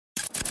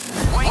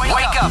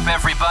up,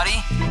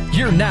 everybody.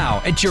 You're now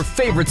at your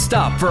favorite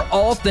stop for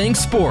all things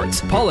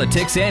sports,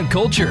 politics, and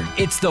culture.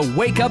 It's the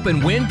Wake Up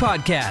and Win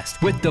podcast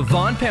with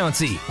Devon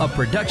Pouncey, a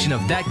production of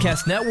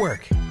ThatCast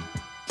Network.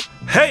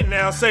 Hey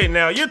now, say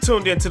now, you're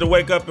tuned into the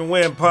Wake Up and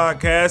Win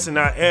podcast, and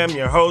I am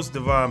your host,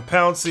 Devon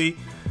Pouncey.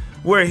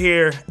 We're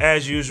here,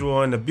 as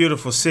usual, in the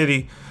beautiful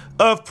city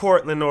of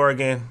Portland,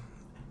 Oregon,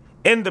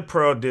 in the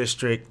Pearl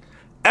District,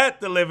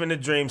 at the Living the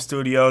Dream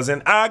Studios,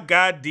 and I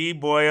got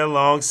D-Boy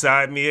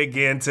alongside me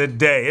again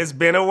today. It's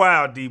been a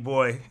while,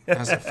 D-Boy.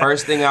 That's the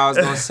first thing I was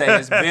going to say.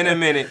 It's been a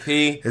minute,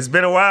 P. It's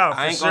been a while,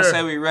 I ain't going to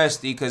say we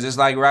rusty because it's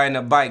like riding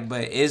a bike,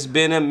 but it's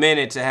been a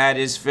minute to have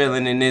this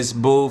feeling in this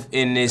booth,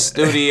 in this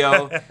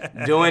studio,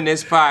 doing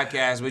this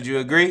podcast. Would you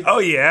agree? Oh,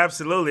 yeah,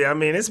 absolutely. I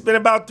mean, it's been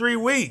about 3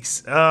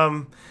 weeks.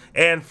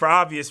 And for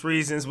obvious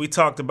reasons, we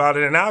talked about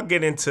it, and I'll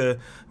get into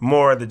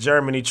more of the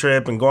Germany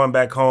trip and going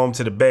back home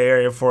to the Bay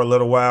Area for a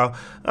little while.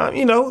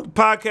 The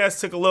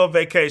podcast took a little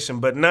vacation,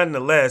 but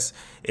nonetheless,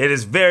 it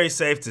is very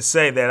safe to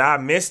say that I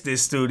missed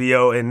this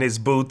studio and this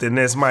booth and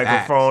this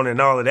microphone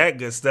and all of that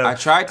good stuff. I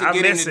tried to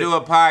get him to do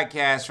a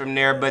podcast from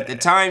there, but the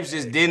times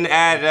just didn't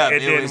add up.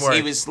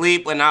 He would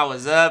sleep when I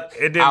was up.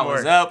 It didn't work. I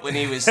was up when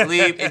he would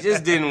sleep. It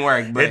just didn't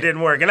work. But it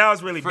didn't work, and I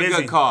was really busy.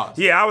 For good cause.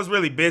 Yeah, I was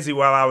really busy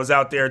while I was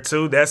out there,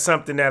 too. That's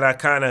something that I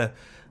kind of,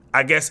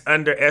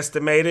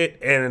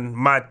 underestimated in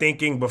my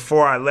thinking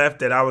before I left,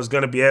 that I was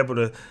going to be able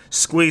to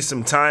squeeze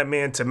some time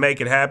in to make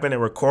it happen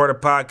and record a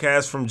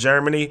podcast from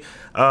Germany.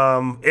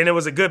 And it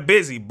was a good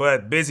busy,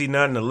 but busy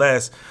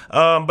nonetheless.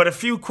 But a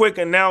few quick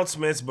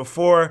announcements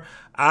before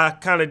I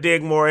kind of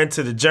dig more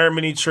into the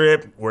Germany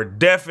trip. We're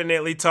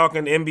definitely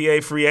talking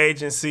NBA free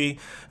agency,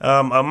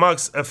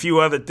 amongst a few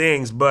other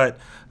things, but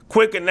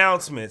quick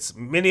announcements.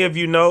 Many of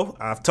you know,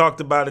 I've talked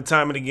about it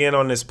time and again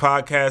on this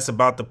podcast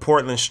about the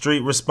Portland street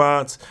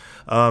response.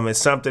 It's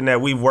something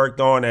that we've worked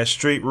on at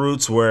Street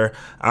Roots, where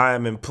I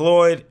am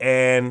employed,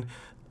 and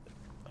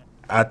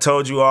I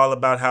told you all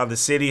about how the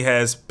city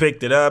has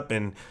picked it up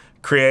and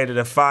created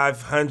a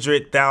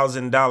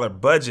 $500,000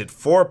 budget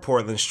for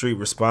Portland street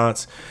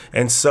response.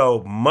 And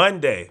so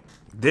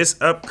this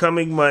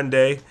upcoming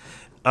Monday,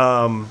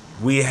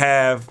 we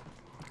have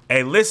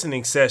a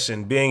listening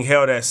session being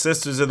held at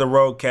Sisters of the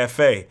Road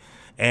Cafe.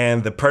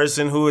 And the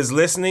person who is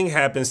listening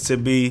happens to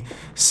be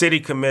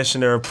City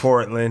Commissioner of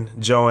Portland,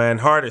 Joanne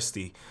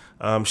Hardesty.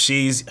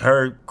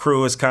 Her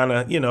crew is kind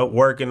of,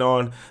 working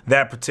on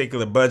that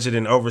particular budget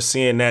and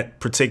overseeing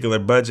that particular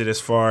budget as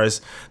far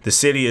as the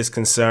city is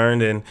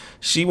concerned. And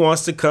she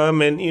wants to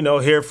come and,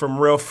 hear from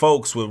real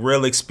folks with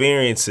real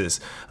experiences.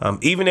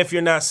 Even if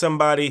you're not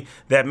somebody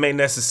that may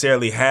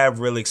necessarily have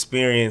real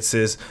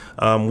experiences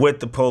with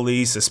the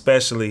police,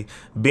 especially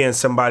being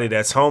somebody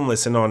that's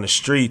homeless and on the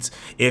streets,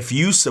 if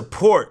you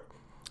support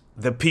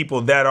the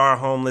people that are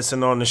homeless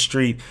and on the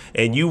street,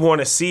 and you want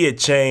to see a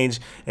change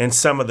in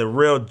some of the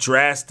real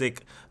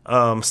drastic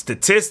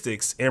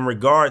statistics in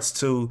regards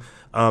to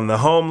the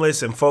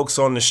homeless and folks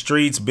on the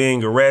streets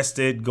being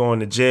arrested, going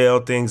to jail,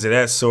 things of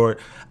that sort,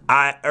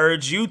 I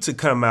urge you to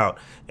come out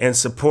and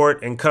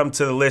support and come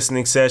to the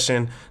listening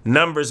session.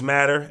 Numbers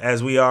matter,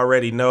 as we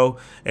already know.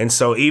 And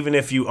so even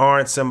if you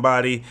aren't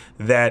somebody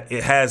that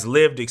it has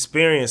lived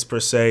experience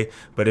per se,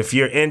 but if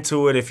you're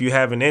into it, if you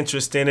have an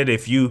interest in it,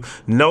 if you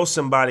know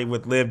somebody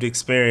with lived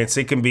experience,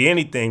 it can be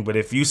anything. But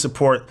if you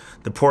support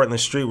the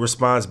Portland Street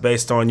Response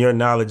based on your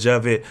knowledge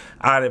of it,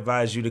 I'd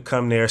advise you to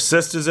come there.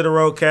 Sisters of the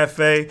Road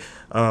Cafe,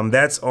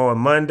 that's on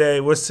Monday.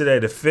 What's today,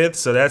 the 5th?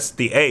 So that's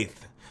the 8th.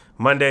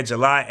 Monday,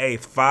 July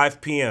 8th,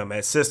 5 p.m.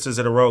 at Sisters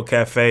of the Road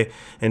Cafe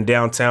in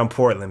downtown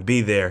Portland.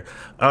 Be there.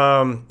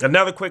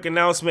 Another quick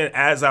announcement,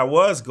 as I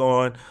was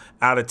going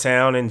out of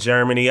town in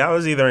Germany. I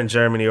was either in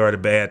Germany or the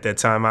Bay at that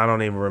time. I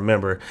don't even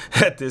remember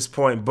at this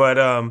point. But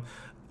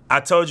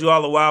I told you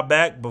all a while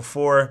back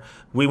before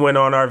we went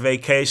on our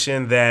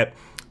vacation that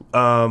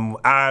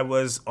I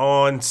was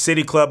on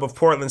City Club of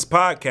Portland's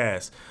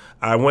podcast.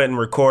 I went and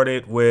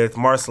recorded with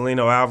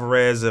Marcelino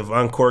Alvarez of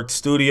Uncorked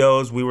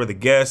Studios. We were the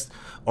guests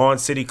on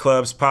City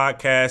Club's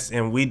podcast,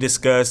 and we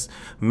discussed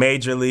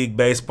Major League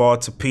Baseball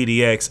to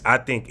PDX. I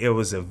think it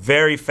was a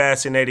very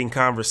fascinating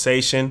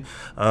conversation.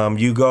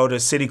 You go to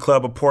City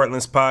Club of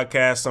Portland's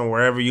podcast on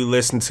wherever you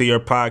listen to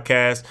your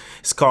podcast.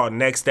 It's called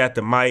Next at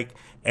the Mic.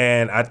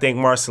 And I think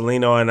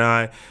Marcelino and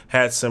I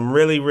had some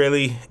really,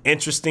 really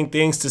interesting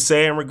things to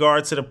say in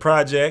regard to the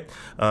project.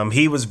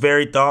 He was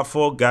very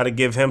thoughtful. Got to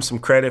give him some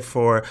credit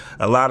for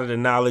a lot of the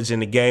knowledge in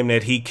the game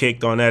that he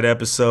kicked on that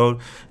episode.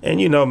 And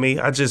you know me,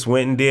 I just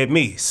went and did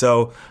me.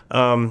 So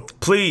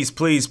please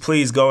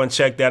go and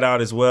check that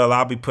out as well.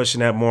 I'll be pushing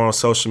that more on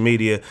social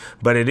media.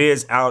 But it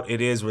is out. It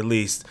is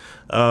released.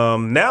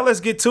 Now let's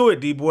get to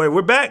it, D-Boy.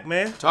 We're back,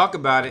 man. Talk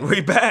about it.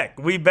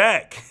 We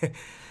back.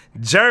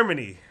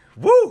 Germany.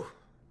 Woo!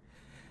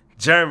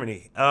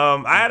 Germany.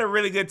 I had a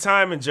really good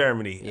time in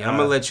Germany. Yeah, I'm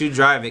gonna let you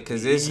drive it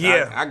because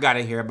I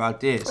gotta hear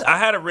about this. I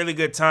had a really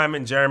good time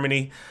in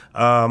Germany.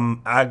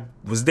 I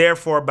was there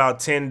for about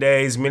 10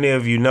 days. Many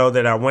of you know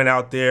that I went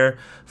out there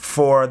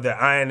for the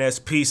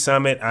INSP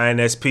Summit,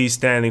 INSP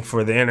standing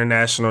for the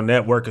International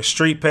Network of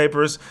Street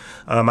Papers.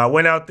 I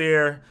went out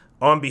there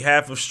on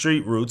behalf of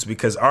Street Roots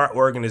because our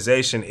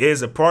organization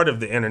is a part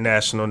of the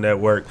International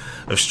Network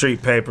of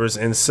Street Papers.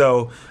 And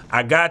so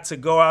I got to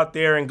go out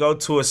there and go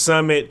to a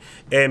summit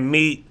and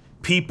meet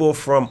people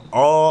from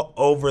all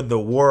over the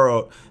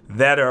world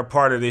that are a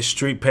part of this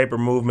street paper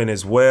movement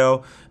as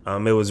well.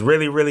 It was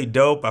really, really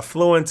dope. I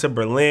flew into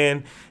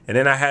Berlin, and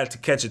then I had to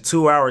catch a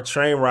 2-hour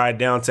train ride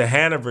down to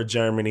Hanover,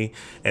 Germany,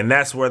 and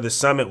that's where the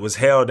summit was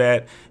held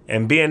at.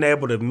 And being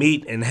able to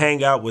meet and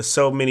hang out with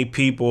so many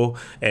people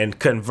and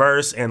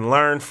converse and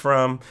learn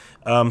from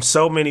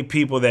so many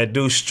people that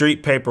do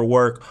street paper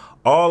work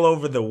all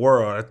over the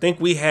world. I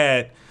think we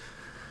had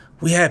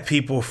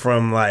people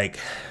from like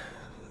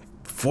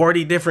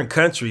 40 different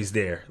countries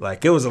there.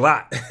 Like, it was a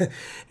lot.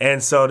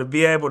 And so to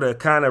be able to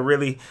kind of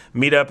really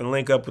meet up and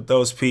link up with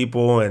those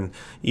people and,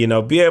 you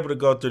know, be able to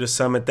go through the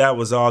summit, that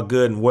was all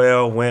good and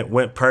well,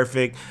 went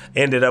perfect.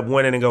 Ended up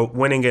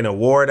winning an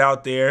award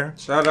out there.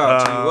 Shout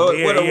out to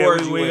you. What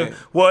award you win?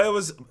 Well, it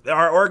was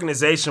our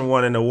organization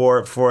won an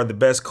award for the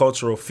best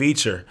cultural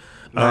feature.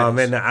 Nice.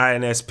 In the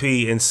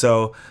INSP, and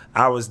so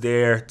I was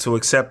there to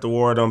accept the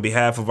award on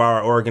behalf of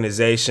our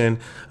organization.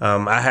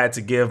 I had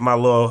to give my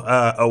little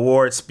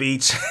award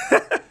speech.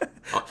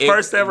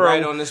 First ever,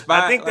 right on the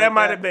spot. I think that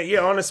might have been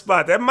on the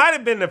spot. That might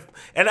have been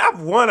and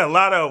I've won a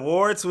lot of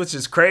awards, which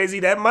is crazy.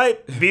 That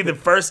might be the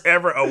first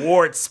ever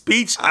award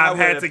speech I've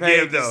had to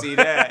give, though. See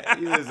that?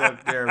 You was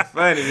up there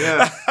funny,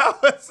 huh?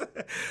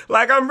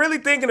 I'm really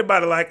thinking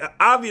about it. Like,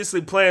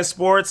 obviously playing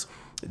sports,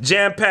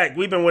 jam-packed.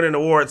 We've been winning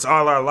awards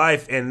all our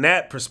life in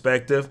that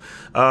perspective.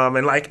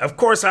 And, like, of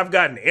course, I've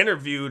gotten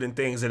interviewed and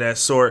things of that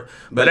sort.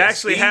 But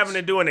actually having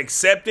to do an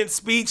acceptance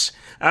speech,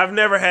 I've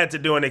never had to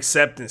do an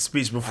acceptance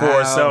speech before.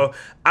 Wow. So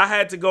I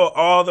had to go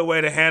all the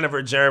way to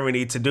Hanover,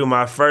 Germany to do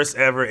my first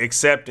ever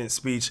acceptance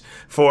speech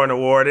for an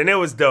award. And it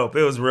was dope.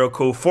 It was real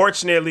cool.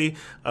 Fortunately,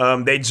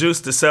 they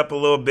juiced us up a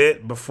little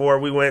bit before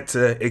we went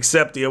to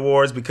accept the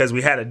awards because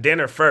we had a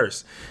dinner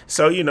first.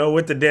 So, you know,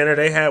 with the dinner,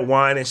 they had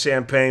wine and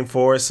champagne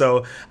for us.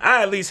 So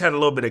I at least had a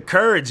little bit of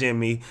courage in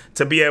me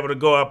to be able to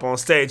go up on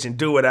stage and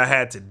do what I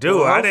had to do.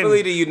 Well,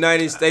 hopefully the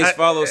United States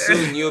follows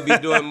suit and you'll be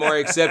doing more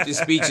acceptance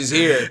speeches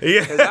here.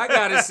 Yeah. Because I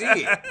got to see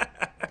it.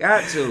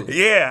 Got to.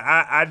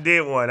 Yeah, I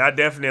did one. I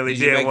definitely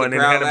did one in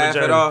Hanover,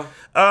 Germany.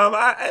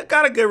 I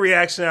got a good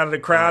reaction out of the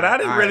crowd. I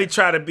didn't really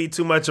try to be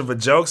too much of a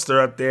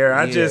jokester up there.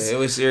 I just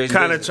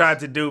kind of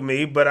tried to do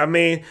me. But, I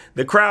mean,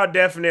 the crowd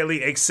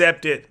definitely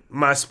accepted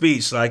my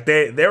speech. Like,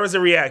 there was a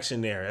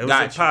reaction there. It was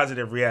a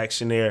positive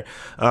reaction there.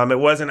 It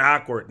wasn't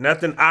awkward.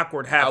 Nothing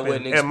awkward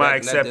happened in my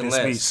acceptance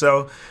speech.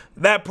 So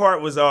that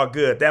part was all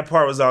good.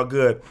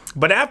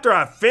 But after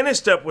I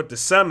finished up with the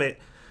summit,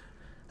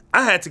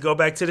 I had to go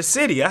back to the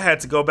city. I had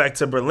to go back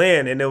to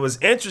Berlin. And it was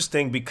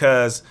interesting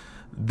because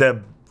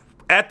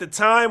at the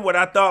time, what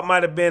I thought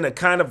might have been a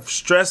kind of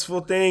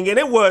stressful thing, and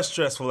it was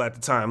stressful at the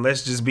time,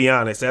 let's just be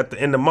honest.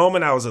 In the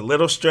moment, I was a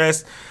little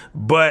stressed,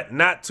 but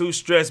not too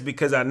stressed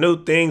because I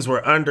knew things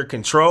were under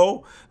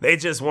control. They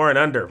just weren't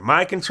under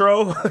my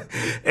control.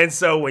 And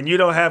so when you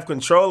don't have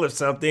control of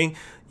something,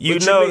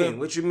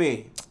 What you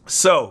mean?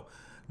 So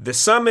the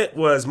summit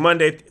was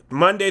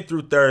Monday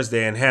through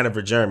Thursday in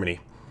Hanover, Germany.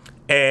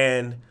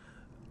 And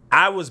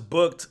I was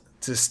booked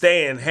to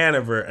stay in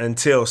Hanover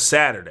until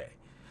Saturday.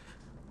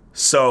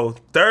 So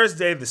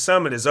Thursday, the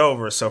summit is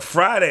over. So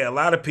Friday, a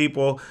lot of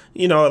people,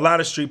 a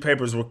lot of street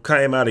papers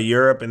came out of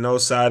Europe and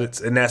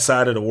that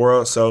side of the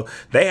world. So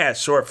they had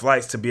short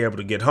flights to be able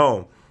to get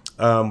home.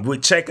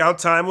 Checkout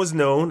time was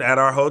noon at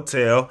our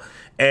hotel,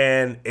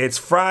 and it's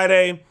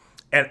Friday.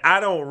 And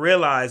I don't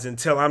realize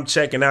until I'm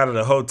checking out of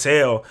the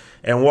hotel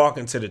and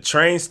walking to the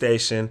train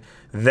station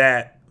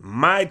that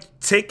my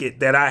ticket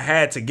that I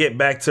had to get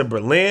back to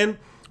Berlin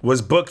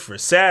was booked for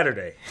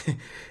Saturday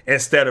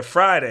instead of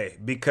Friday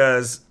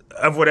because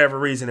of whatever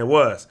reason it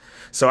was.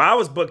 So I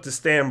was booked to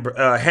stay in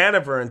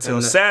Hanover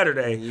until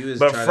Saturday,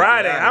 but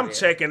Friday I'm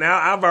checking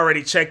out. I've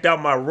already checked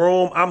out my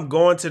room. I'm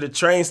going to the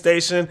train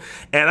station,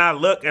 and I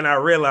look and I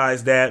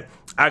realize that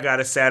I got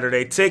a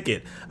Saturday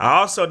ticket. I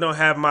also don't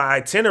have my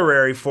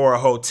itinerary for a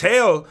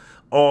hotel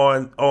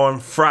on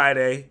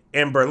Friday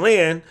in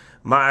Berlin.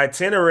 My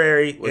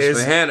itinerary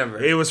was for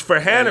Hanover. It was for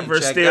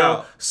Hanover still.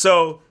 Out.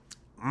 So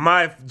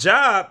my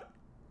job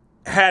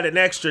had an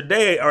extra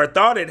day, or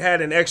thought it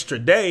had an extra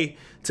day,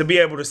 to be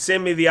able to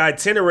send me the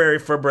itinerary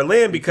for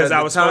Berlin because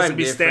I was supposed to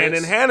be staying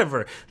in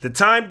Hanover. The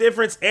time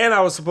difference, and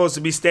I was supposed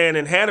to be staying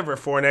in Hanover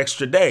for an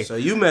extra day. So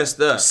you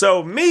messed up.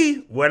 So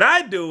what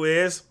I do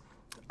is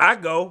I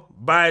go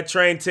buy a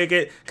train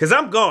ticket because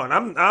I'm going.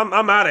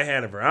 I'm out of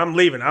Hanover. I'm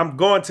leaving. I'm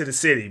going to the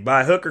city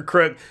by hook or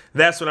crook.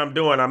 That's what I'm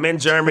doing. I'm in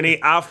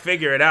Germany. I'll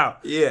figure it out.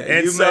 Yeah,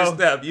 and you messed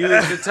up. You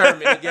was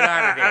determined to get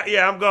out of there.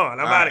 Yeah, I'm going.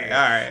 I'm out of here. All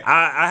right.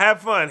 I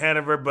have fun,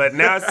 Hanover, but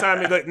now it's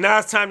time to go. Now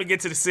it's time to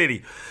get to the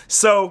city.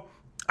 So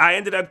I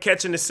ended up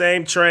catching the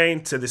same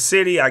train to the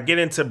city. I get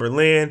into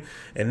Berlin,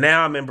 and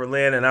now I'm in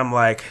Berlin, and I'm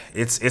like,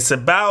 it's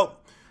about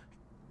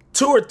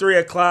 2 or 3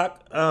 o'clock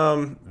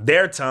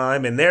their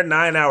time, and they're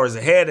 9 hours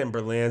ahead in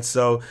Berlin.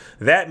 So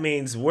that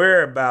means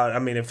we're about, I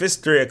mean, if it's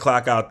 3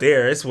 o'clock out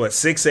there, it's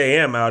 6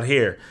 a.m. out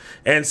here.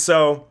 And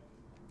so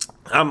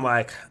I'm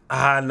like,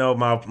 I know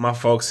my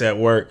folks at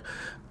work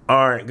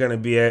aren't going to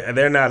be,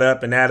 they're not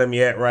up and at them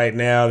yet right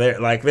now.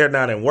 They're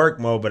not in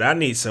work mode, but I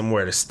need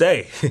somewhere to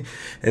stay.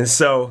 And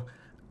so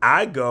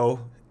I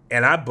go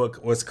and I book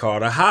what's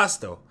called a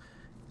hostel.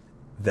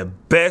 The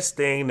best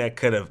thing that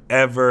could have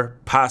ever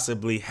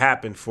possibly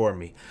happened for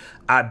me.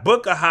 I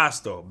book a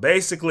hostel.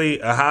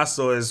 Basically, a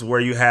hostel is where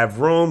you have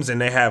rooms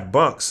and they have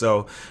bunks.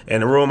 So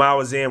in the room I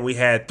was in, we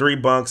had 3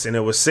 bunks and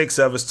it was 6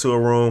 of us to a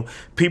room.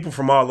 People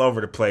from all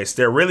over the place.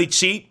 They're really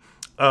cheap,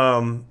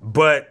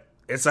 but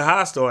it's a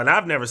hostel, and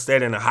I've never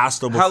stayed in a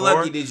hostel before. How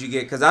lucky did you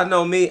get? Because I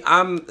know me,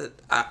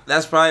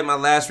 that's probably my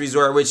last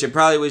resort, which it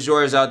probably was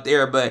yours out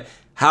there, but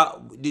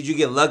how did you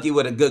get lucky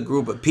with a good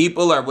group of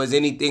people, or was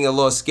anything a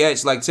little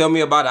sketch? Like, tell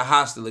me about a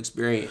hostel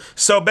experience.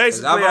 So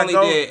basically, I've only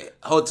did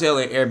hotel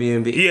and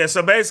Airbnb. Yeah,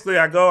 so basically,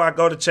 I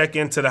go to check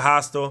into the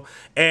hostel,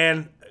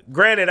 and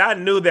granted, I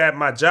knew that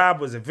my job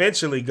was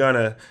eventually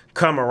gonna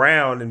come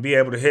around and be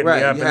able to hit me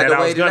up, and that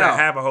I was gonna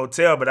have a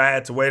hotel, but I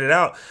had to wait it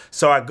out.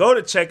 So I go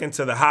to check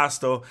into the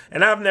hostel,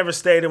 and I've never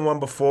stayed in one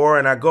before,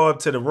 and I go up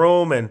to the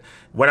room, and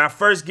when I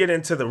first get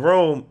into the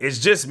room, it's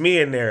just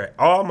me in there.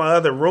 All my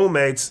other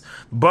roommates,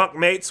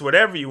 bunkmates,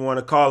 whatever you want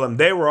to call them,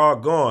 they were all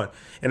gone.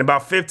 And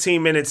about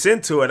 15 minutes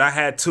into it, I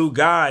had 2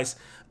 guys.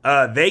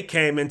 They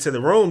came into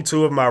the room,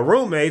 2 of my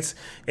roommates,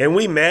 and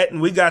we met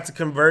and we got to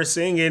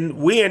conversing, and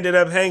we ended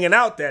up hanging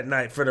out that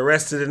night for the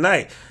rest of the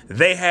night.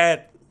 They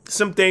had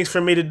some things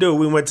for me to do.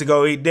 We went to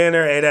go eat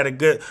dinner,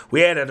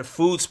 we ate at a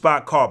food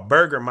spot called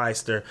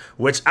Burgermeister,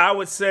 which I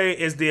would say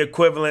is the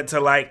equivalent to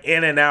like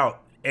In-N-Out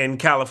in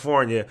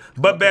California,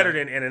 but better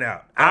than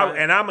In-N-Out.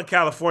 And I'm a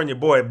California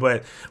boy,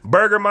 but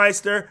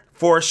Burgermeister,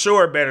 for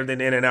sure better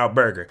than In-N-Out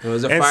Burger. It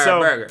was a fire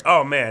burger.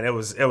 Oh man, it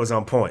was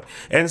on point.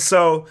 And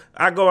so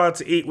I go out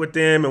to eat with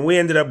them, and we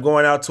ended up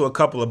going out to a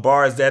couple of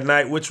bars that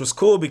night, which was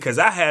cool because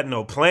I had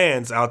no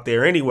plans out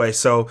there anyway.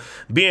 So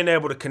being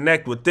able to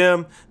connect with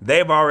them,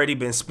 they've already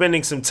been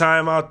spending some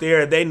time out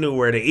there. They knew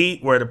where to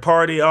eat, where to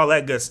party, all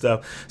that good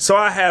stuff. So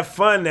I had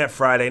fun that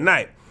Friday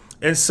night.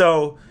 And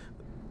so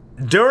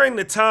during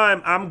the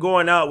time I'm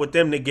going out with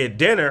them to get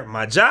dinner,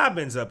 my job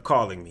ends up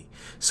calling me.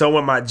 So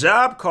when my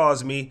job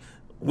calls me,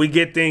 we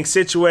get things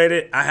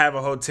situated. I have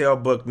a hotel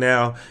booked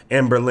now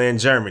in Berlin,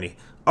 Germany.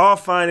 All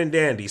fine and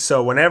dandy.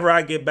 So whenever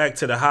I get back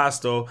to the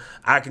hostel,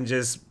 I can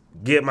just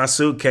get my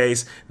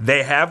suitcase.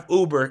 They have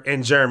Uber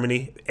in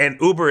Germany, and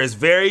Uber is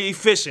very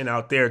efficient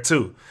out there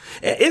too.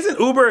 Isn't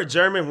Uber a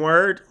German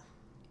word?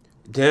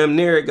 Damn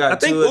near it got I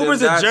think 2 of them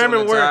Uber's a dots German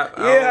on the word. top.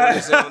 I don't want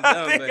to sound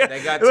dumb, but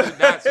they got 2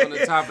 dots on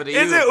the top of the U.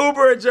 Isn't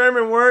Uber a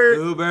German word?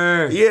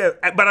 Uber. Yeah,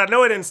 but I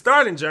know it didn't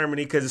start in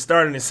Germany because it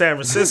started in San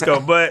Francisco.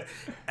 But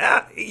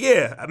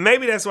yeah,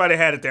 maybe that's why they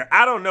had it there.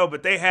 I don't know,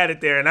 but they had it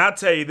there. And I'll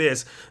tell you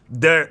this,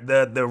 the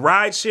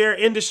rideshare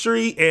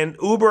industry and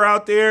Uber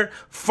out there,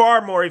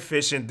 far more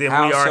efficient than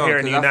we are here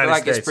in the United States. I feel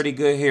like it's pretty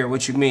good here.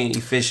 What you mean,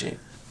 efficient?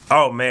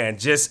 Oh, man,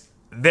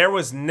 there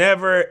was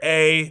never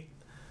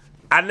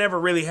I never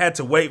really had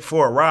to wait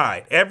for a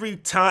ride. Every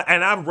time,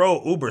 and I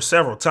rode Uber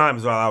several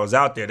times while I was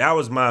out there. That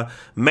was my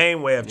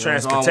main way of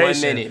transportation.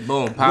 1 minute,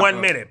 boom, pop up.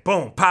 1 minute,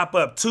 boom, pop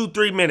up.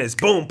 2-3 minutes,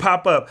 boom,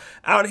 pop up.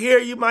 Out here,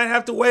 you might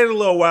have to wait a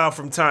little while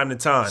from time to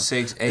time.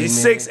 6-8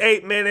 minutes.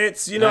 6-8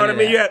 minutes. You know what I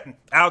mean?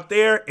 Out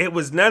there, it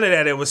was none of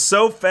that. It was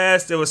so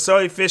fast. It was so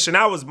efficient.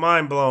 I was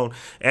mind blown.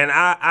 And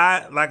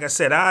I like I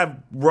said, I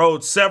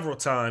rode several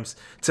times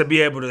to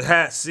be able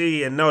to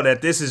see and know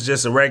that this is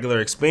just a regular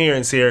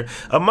experience here,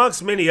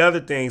 amongst many other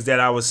things that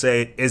I would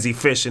say is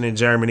efficient in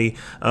Germany.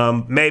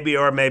 Maybe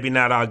or maybe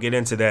not. I'll get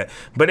into that.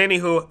 But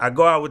anywho, I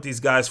go out with these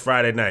guys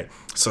Friday night.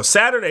 So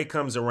Saturday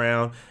comes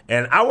around,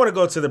 and I want to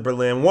go to the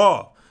Berlin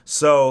Wall.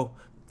 So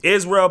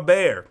Israel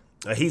Bayer,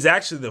 he's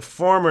actually the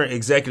former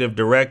executive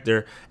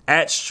director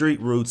at Street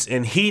Roots,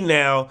 and he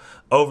now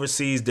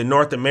oversees the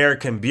North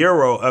American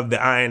Bureau of the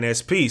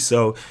INSP.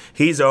 So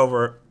he's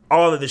over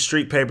all of the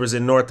street papers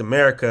in North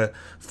America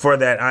for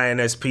that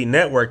INSP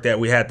network that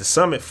we had the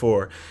summit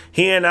for.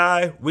 He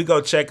and we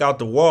go check out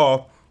the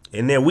wall,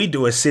 and then we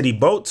do a city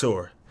boat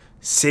tour.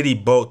 City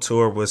boat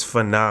tour was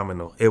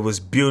phenomenal. It was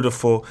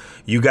beautiful.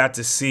 You got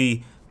to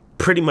see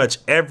pretty much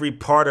every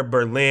part of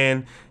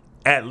Berlin,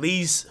 at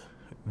least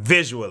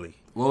visually.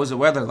 What was the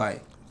weather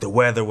like? The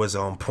weather was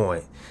on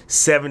point.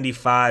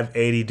 75,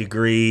 80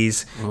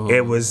 degrees. Ooh.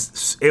 It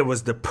was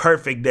the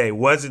perfect day.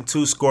 Wasn't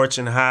too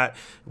scorching hot.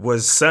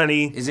 Was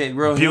sunny. Is it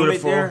real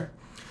beautiful. humid there?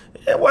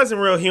 It wasn't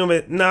real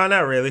humid. No,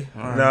 not really.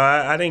 Right. No,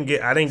 I didn't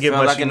get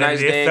much like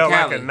humidity. It felt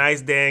like a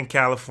nice day in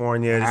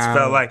California. It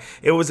felt like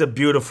it was a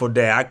beautiful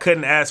day. I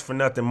couldn't ask for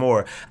nothing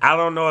more. I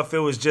don't know if it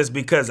was just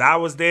because I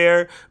was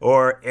there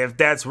or if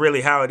that's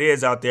really how it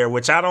is out there,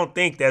 which I don't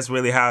think that's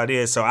really how it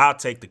is, so I'll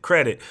take the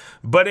credit.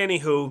 But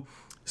anywho,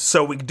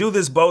 so we do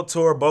this boat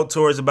tour. Boat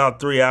tour is about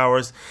 3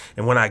 hours.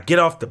 And when I get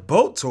off the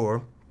boat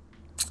tour,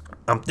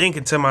 I'm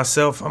thinking to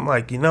myself, I'm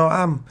like,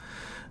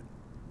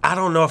 I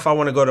don't know if I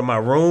want to go to my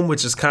room,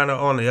 which is kind of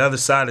on the other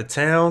side of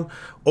town,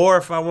 or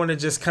if I want to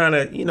just kind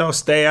of,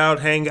 stay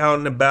out, hang out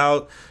and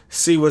about,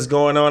 see what's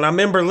going on. I'm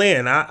in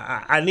Berlin.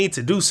 I need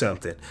to do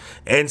something.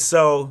 And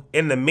so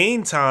in the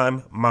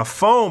meantime, my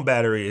phone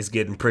battery is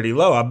getting pretty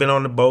low. I've been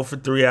on the boat for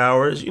 3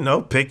 hours,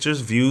 pictures,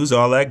 views,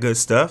 all that good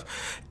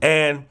stuff.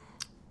 And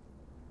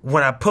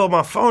when I pull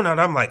my phone out,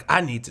 I'm like,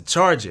 I need to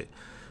charge it.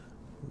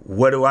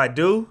 What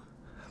do?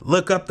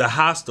 Look up the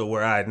hostel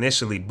where I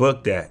initially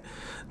booked at.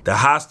 The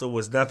hostel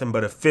was nothing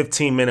but a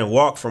 15-minute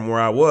walk from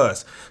where I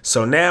was.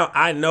 So now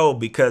I know,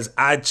 because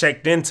I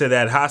checked into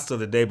that hostel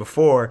the day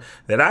before,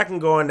 that I can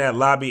go in that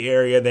lobby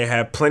area. They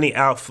have plenty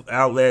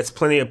outlets,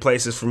 plenty of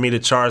places for me to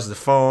charge the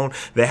phone.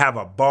 They have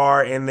a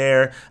bar in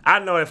there. I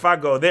know if I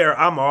go there,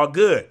 I'm all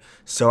good.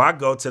 So I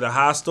go to the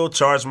hostel,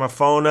 charge my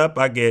phone up.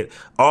 I get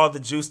all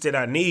the juice that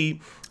I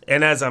need.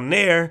 And as I'm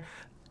there,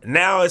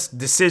 now it's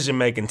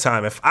decision-making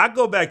time. If I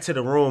go back to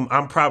the room,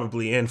 I'm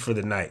probably in for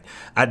the night.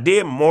 I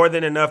did more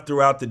than enough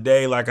throughout the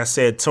day. Like I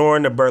said,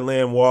 touring the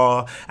Berlin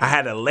Wall. I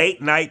had a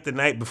late night the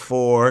night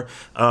before.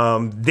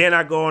 Then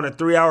I go on a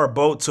 3-hour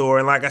boat tour.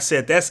 And like I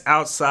said, that's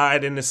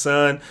outside in the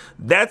sun.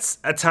 That's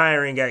a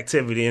tiring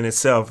activity in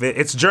itself.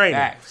 It's draining.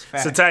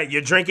 Facts. So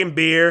you're drinking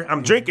beer.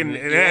 I'm drinking.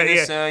 You're in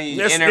the sun,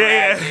 you're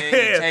interacting,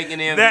 you're taking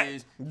in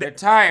views. You're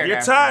tired.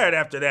 You're tired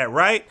after that,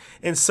 right?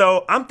 And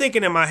so I'm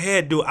thinking in my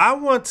head, do I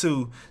want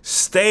to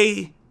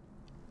stay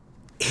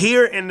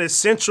here in the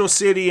central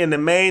city in the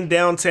main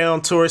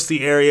downtown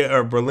touristy area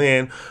of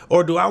Berlin,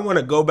 or do I want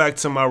to go back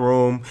to my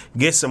room,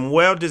 get some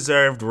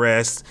well-deserved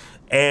rest,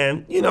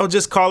 and,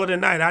 just call it a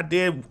night?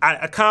 I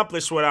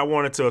accomplished what I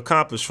wanted to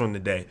accomplish from the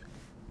day.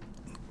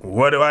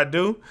 What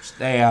do?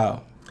 Stay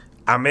out.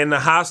 I'm in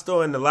the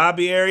hostel in the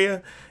lobby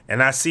area,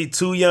 and I see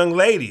 2 young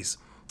ladies,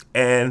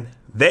 and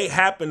they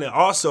happen to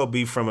also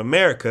be from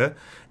America,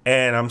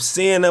 and I'm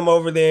seeing them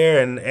over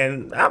there,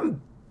 and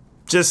I'm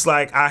just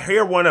like, I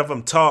hear one of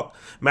them talk.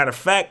 Matter of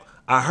fact,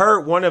 I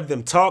heard one of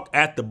them talk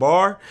at the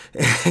bar,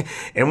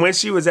 and when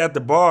she was at the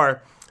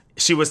bar,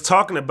 she was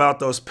talking about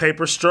those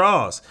paper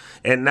straws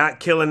and not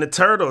killing the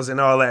turtles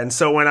and all that. And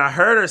so when I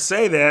heard her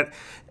say that,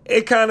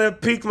 it kind of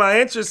piqued my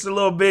interest a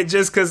little bit,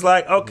 just because,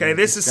 like, okay,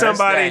 this is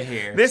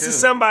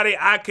somebody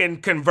I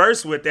can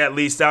converse with, at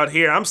least out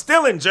here. I'm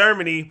still in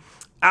Germany.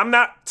 I'm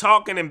not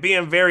talking and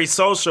being very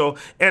social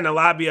in the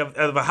lobby of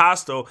a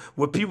hostel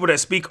with people that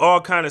speak all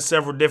kind of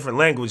several different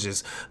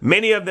languages.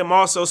 Many of them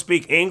also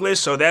speak English,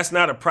 so that's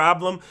not a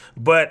problem.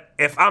 But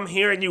if I'm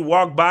hearing you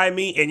walk by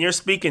me and you're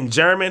speaking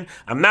German,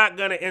 I'm not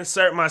going to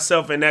insert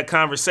myself in that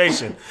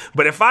conversation.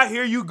 But if I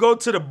hear you go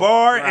to the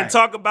bar and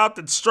talk about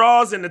the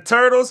straws and the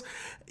turtles,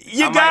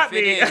 you got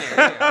me.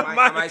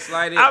 I might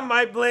slide in. I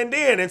might blend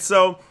in. And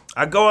so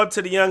I go up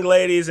to the young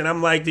ladies and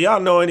I'm like, do y'all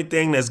know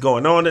anything that's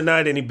going on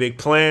tonight? Any big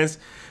plans?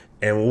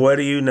 And what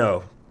do you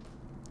know?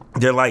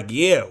 They're like,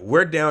 yeah,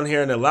 we're down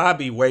here in the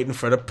lobby waiting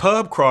for the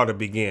pub crawl to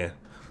begin.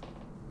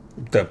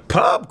 The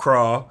pub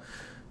crawl?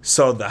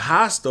 So the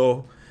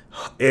hostel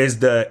is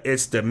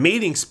the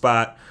meeting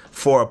spot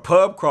for a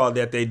pub crawl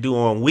that they do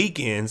on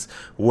weekends,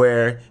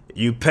 where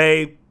you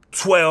pay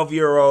 12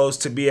 euros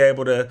to be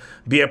able to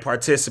be a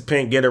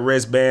participant, get a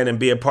wristband, and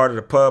be a part of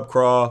the pub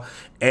crawl.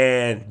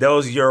 And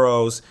those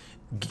euros,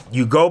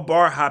 you go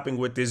bar hopping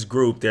with this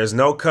group. There's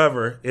no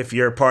cover if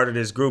you're a part of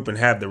this group and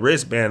have the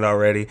wristband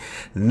already.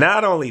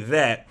 Not only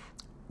that,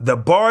 the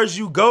bars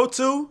you go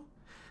to,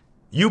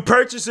 you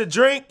purchase a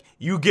drink,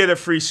 you get a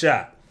free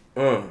shot.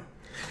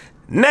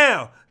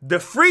 Now, the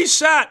free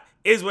shot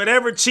is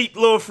whatever cheap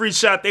little free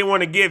shot they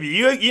want to give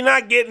you. You're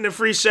not getting the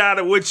free shot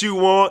of what you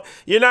want.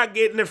 You're not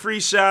getting the free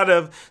shot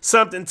of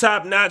something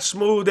top-notch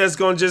smooth that's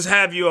going to just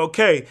have you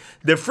okay.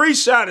 The free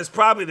shot is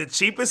probably the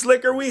cheapest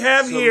liquor we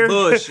have here.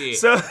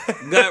 Bullshit.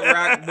 Gut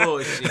rock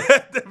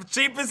bullshit. The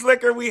cheapest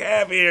liquor we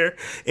have here,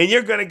 and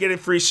you're going to get a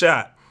free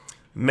shot.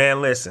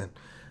 Man, listen,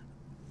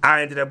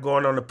 I ended up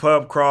going on the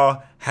pub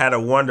crawl, had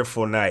a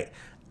wonderful night.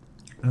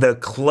 The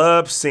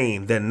club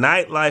scene, the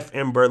nightlife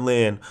in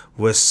Berlin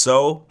was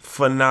so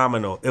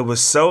phenomenal. It was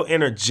so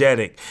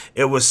energetic.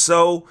 It was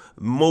so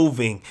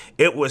moving.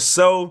 It was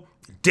so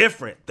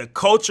different. The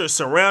culture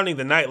surrounding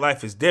the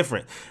nightlife is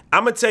different.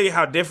 I'm going to tell you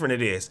how different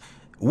it is.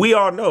 We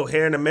all know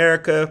here in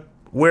America,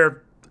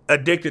 we're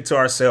addicted to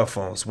our cell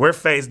phones. We're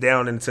face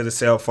down into the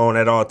cell phone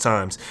at all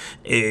times.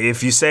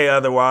 If you say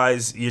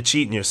otherwise, you're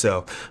cheating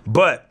yourself.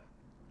 But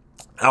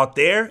out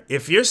there,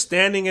 if you're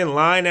standing in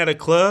line at a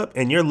club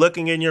and you're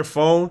looking in your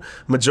phone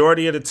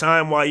majority of the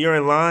time while you're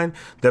in line,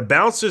 the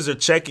bouncers are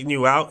checking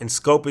you out and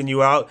scoping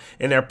you out,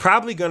 and they're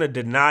probably going to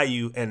deny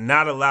you and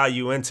not allow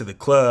you into the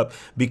club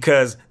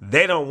because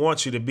they don't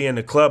want you to be in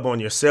the club on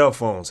your cell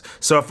phones.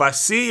 So if I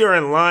see you're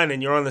in line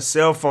and you're on the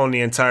cell phone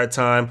the entire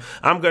time,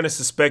 I'm going to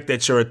suspect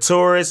that you're a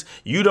tourist.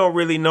 You don't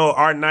really know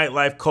our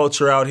nightlife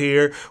culture out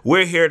here.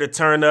 We're here to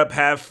turn up,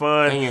 have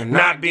fun, and you're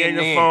not be on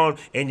your phone,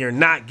 and you're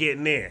not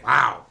getting in.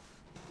 Wow.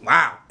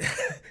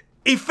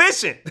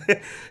 Efficient.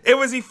 It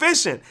was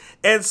efficient.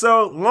 And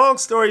so, long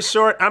story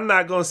short, I'm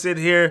not going to sit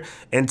here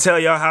and tell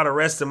y'all how the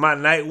rest of my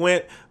night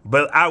went,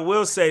 but I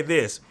will say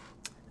this.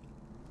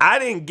 I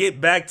didn't get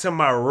back to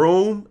my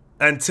room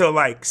until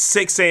like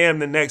 6 a.m.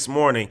 the next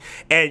morning.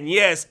 And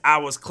yes, I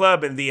was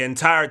clubbing the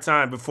entire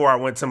time before I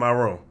went to my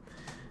room.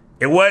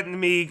 It wasn't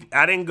me.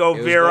 I didn't go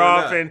veer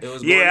off and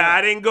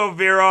I didn't go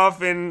veer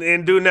off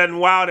and do nothing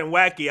wild and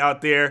wacky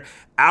out there.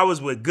 I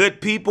was with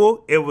good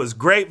people. It was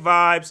great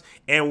vibes,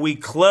 and we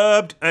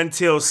clubbed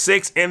until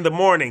 6 in the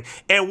morning.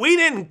 And we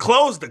didn't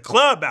close the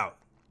club out.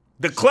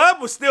 The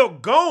club was still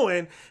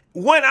going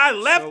when I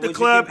left the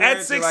club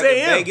at 6 like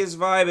a.m. Vegas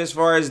vibe as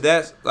far as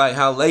that's like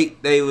how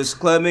late they was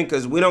clubbing,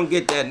 because we don't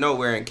get that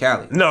nowhere in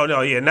Cali. No,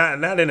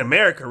 not in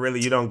America.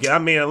 Really, you don't get. I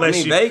mean,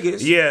 unless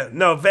Vegas. Yeah,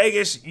 no,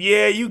 Vegas.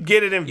 Yeah, you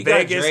get it in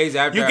Vegas. You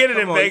get it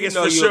in Vegas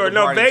for sure.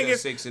 No,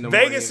 Vegas.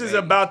 Vegas is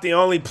about the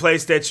only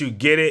place that you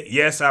get it.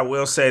 Yes, I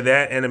will say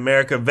that in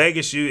America,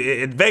 Vegas.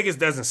 Vegas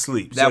doesn't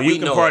sleep, so you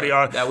can party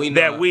all that we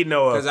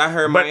know of. Because I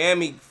heard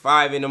Miami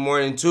 5 in the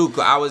morning too.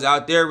 I was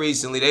out there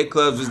recently. They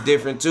clubs was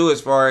different too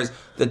as far as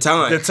the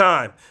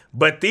time.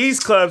 But these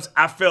clubs,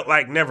 I felt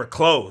like never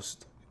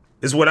closed,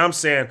 is what I'm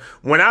saying.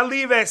 When I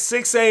leave at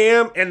 6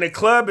 a.m. and the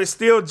club is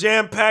still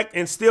jam-packed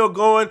and still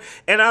going,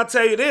 and I'll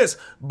tell you this,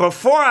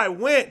 before I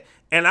went,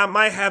 and I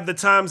might have the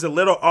times a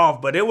little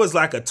off, but it was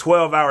like a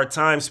 12-hour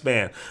time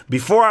span.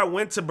 Before I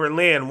went to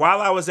Berlin,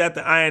 while I was at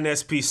the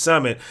INSP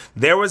Summit,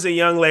 there was a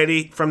young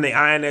lady from the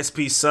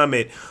INSP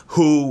Summit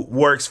who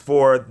works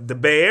for the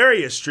Bay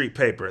Area street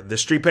paper, the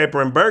street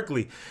paper in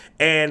Berkeley,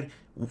 and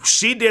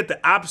she did the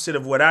opposite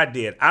of what I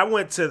did. I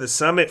went to the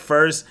summit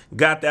first,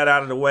 got that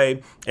out of the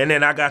way, and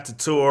then I got to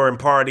tour and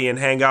party and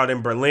hang out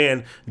in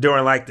Berlin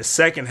during like the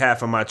second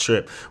half of my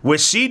trip. What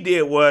she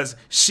did was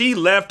she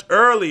left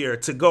earlier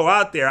to go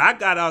out there. I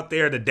got out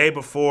there the day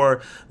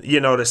before,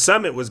 the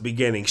summit was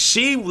beginning.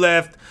 She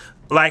left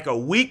like a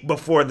week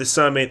before the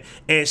summit,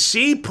 and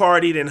she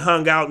partied and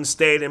hung out and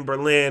stayed in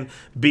Berlin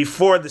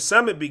before the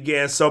summit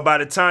began. So by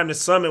the time the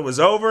summit was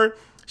over,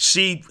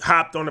 she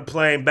hopped on a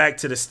plane back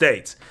to the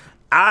States.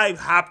 I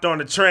hopped on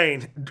the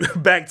train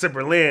back to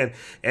Berlin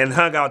and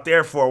hung out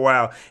there for a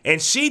while.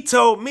 And she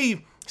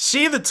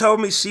either told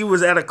me she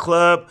was at a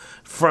club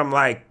from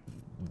like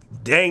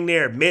dang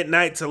near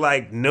midnight to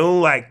like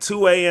noon, like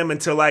 2 a.m.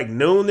 until like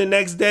noon the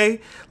next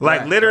day,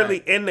 like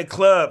literally in the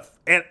club.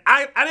 And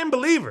I didn't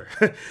believe her.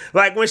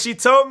 Like when she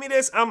told me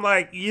this, I'm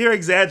like, you're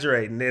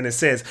exaggerating in a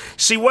sense.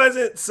 She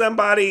wasn't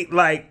somebody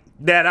like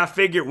that I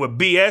figured would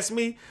BS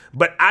me,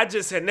 but I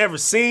just had never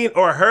seen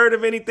or heard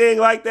of anything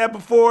like that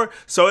before,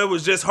 so it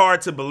was just hard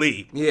to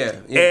believe. Yeah.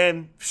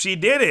 And she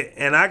did it,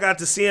 and I got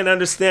to see and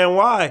understand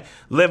why,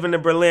 living the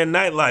Berlin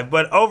nightlife.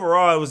 But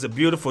overall, it was a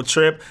beautiful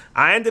trip.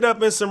 I ended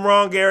up in some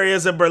wrong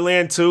areas of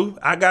Berlin, too.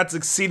 I got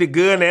to see the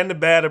good and the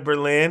bad of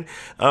Berlin.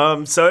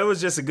 So it was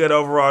just a good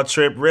overall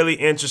trip, really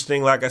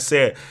interesting. Like I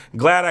said,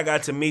 glad I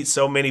got to meet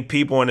so many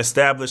people and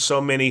establish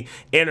so many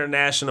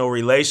international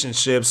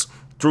relationships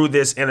through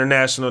this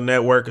international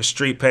network of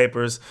street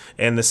papers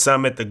and the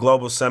summit, the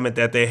global summit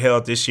that they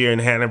held this year in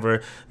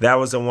Hanover. That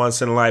was a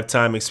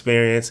once-in-a-lifetime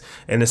experience,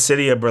 and the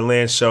city of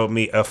Berlin showed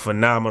me a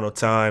phenomenal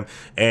time,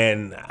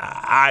 and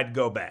I'd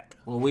go back.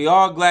 Well, we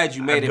all glad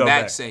you made it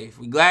back safe.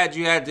 We glad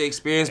you had the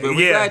experience, but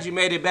we're glad you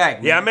made it back,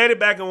 man. Yeah, I made it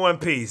back in one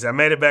piece.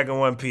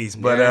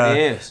 But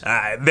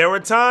there were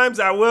times,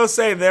 I will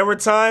say,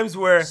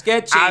 where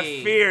sketchy.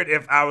 I feared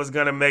if I was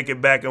going to make it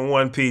back in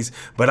one piece,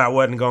 but I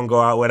wasn't going to go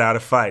out without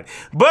a fight.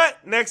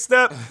 But next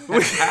up,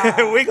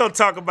 we're going to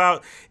talk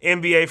about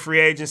NBA free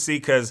agency,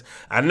 because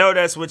I know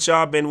that's what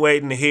y'all been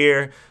waiting to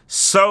hear.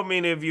 So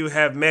many of you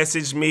have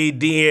messaged me,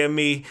 DM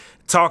me,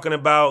 talking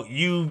about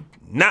you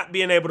not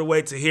being able to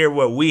wait to hear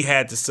what we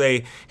had to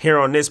say here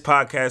on this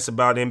podcast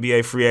about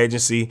NBA free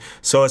agency.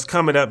 So it's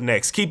coming up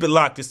next. Keep it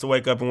locked. It's the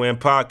Wake Up and Win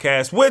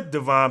podcast with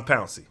Devon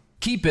Pouncey.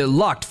 Keep it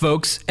locked,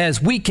 folks, as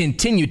we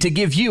continue to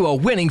give you a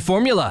winning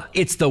formula.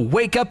 It's the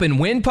Wake Up and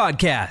Win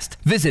podcast.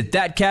 Visit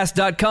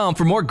thatcast.com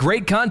for more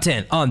great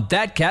content on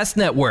Thatcast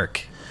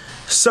Network.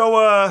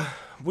 So,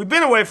 we've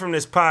been away from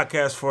this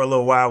podcast for a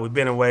little while. We've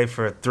been away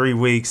for 3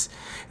 weeks,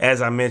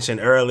 as I mentioned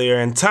earlier.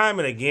 And time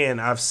and again,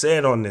 I've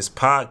said on this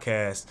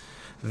podcast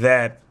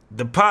that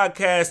the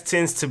podcast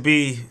tends to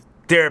be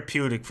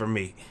therapeutic for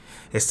me.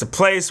 It's the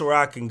place where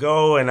I can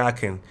go and I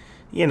can,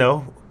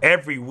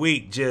 every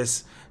week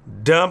just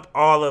dump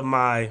all of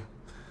my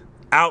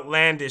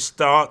outlandish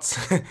thoughts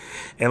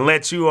and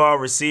let you all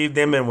receive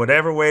them in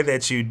whatever way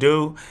that you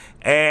do.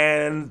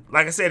 And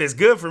like I said, it's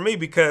good for me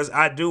because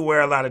I do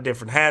wear a lot of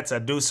different hats. I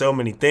do so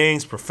many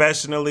things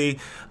professionally.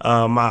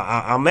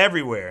 I'm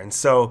everywhere. And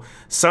so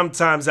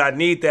sometimes I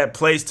need that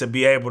place to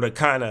be able to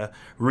kind of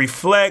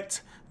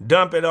reflect,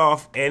 dump it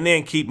off, and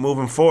then keep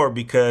moving forward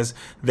because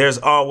there's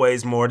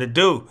always more to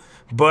do.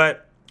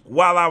 But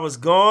while I was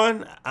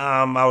gone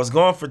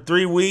for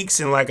 3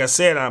 weeks. And like I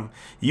said, I'm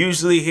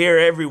usually here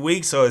every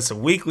week. So it's a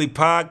weekly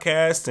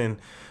podcast. And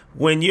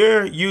when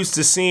you're used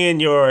to seeing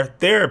your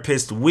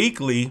therapist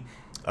weekly,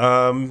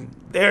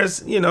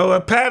 there's,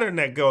 a pattern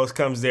that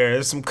comes there.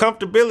 There's some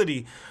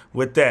comfortability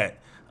with that.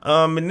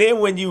 And then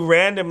when you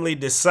randomly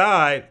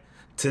decide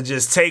to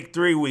just take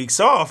 3 weeks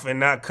off and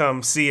not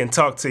come see and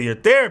talk to your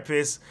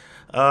therapist,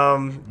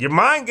 your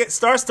mind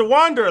starts to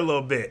wander a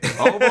little bit.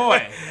 Oh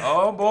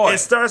boy. It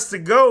starts to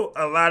go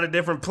a lot of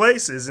different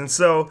places. And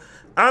so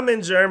I'm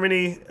in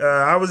Germany.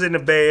 I was in the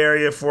Bay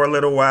Area for a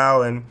little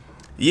while. And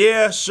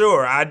yeah,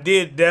 sure, I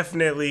did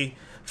definitely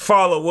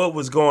follow what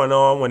was going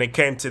on when it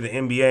came to the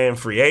NBA and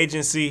free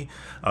agency.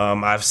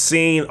 I've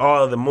seen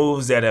all of the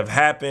moves that have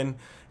happened.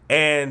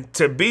 And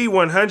to be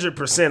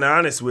 100%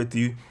 honest with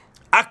you,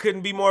 I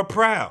couldn't be more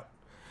proud.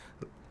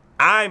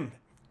 I'm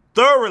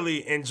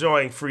thoroughly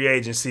enjoying free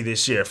agency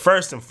this year,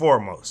 first and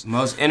foremost.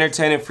 Most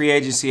entertaining free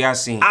agency I've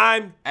seen.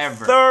 I'm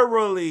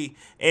thoroughly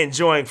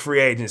enjoying free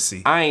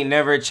agency. I ain't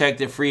never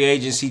checked a free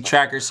agency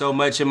tracker so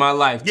much in my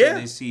life till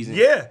this season.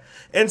 Yeah.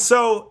 And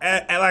so,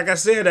 like I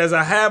said, as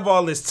I have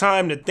all this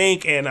time to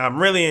think and I'm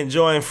really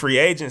enjoying free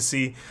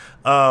agency,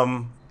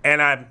 and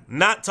I'm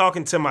not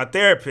talking to my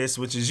therapist,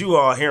 which is you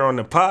all here on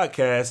the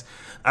podcast,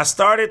 I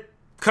started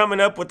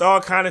coming up with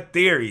all kind of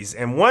theories.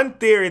 And one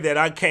theory that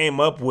I came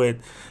up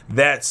with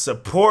that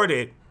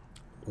supported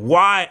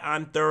why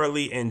I'm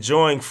thoroughly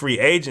enjoying free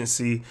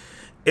agency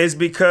is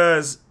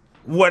because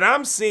what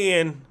I'm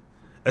seeing,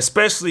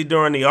 especially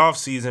during the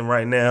offseason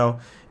right now,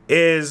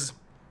 is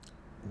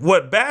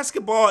what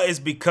basketball is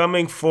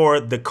becoming for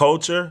the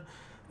culture.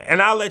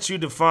 And I'll let you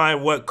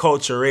define what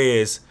culture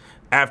is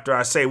after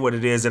I say what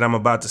it is that I'm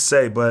about to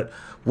say. But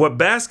what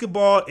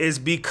basketball is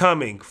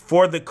becoming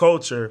for the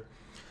culture,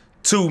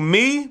 to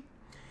me,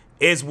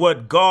 is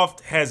what golf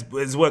has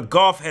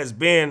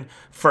been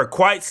for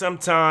quite some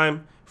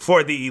time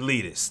for the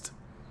elitist.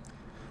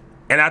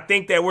 And I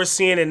think that we're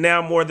seeing it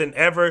now more than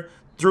ever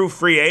through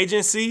free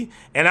agency,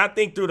 and I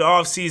think through the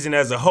offseason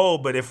as a whole.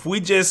 But if we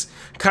just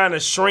kind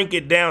of shrink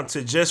it down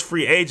to just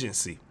free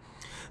agency,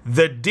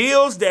 the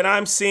deals that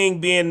I'm seeing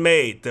being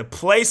made, the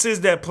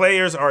places that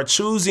players are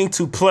choosing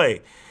to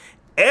play,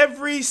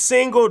 every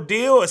single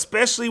deal,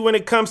 especially when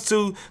it comes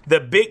to the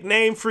big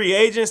name free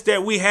agents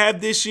that we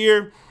have this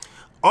year,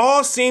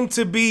 all seem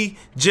to be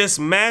just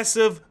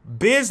massive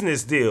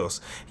business deals.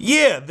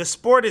 Yeah, the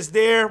sport is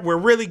there. We're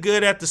really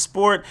good at the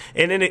sport,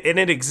 and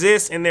it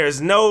exists, and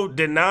there's no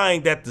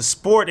denying that the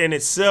sport in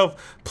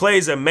itself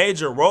plays a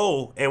major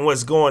role in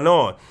what's going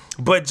on.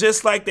 But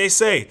just like they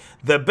say,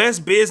 the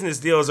best business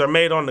deals are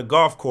made on the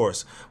golf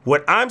course.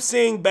 What I'm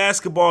seeing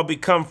basketball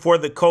become for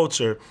the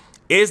culture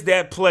is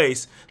that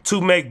place to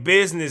make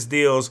business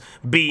deals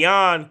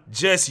beyond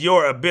just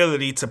your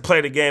ability to play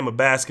the game of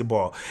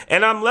basketball.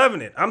 And I'm loving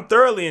it. I'm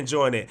thoroughly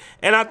enjoying it.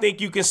 And I think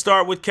you can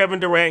start with Kevin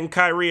Durant and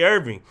Kyrie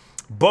Irving.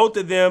 Both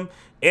of them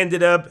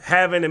ended up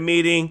having a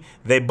meeting.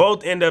 They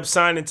both end up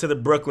signing to the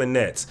Brooklyn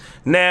Nets.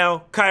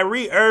 Now,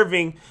 Kyrie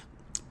Irving,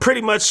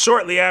 pretty much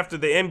shortly after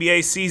the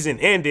NBA season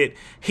ended,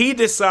 he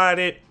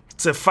decided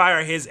to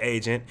fire his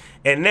agent,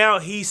 and now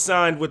he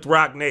signed with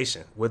Roc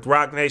Nation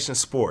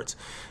Sports.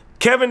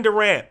 Kevin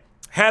Durant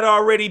had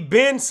already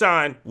been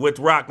signed with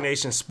Roc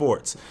Nation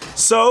Sports.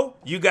 So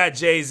you got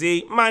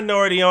Jay-Z,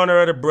 minority owner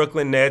of the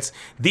Brooklyn Nets.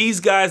 These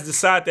guys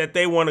decide that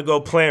they want to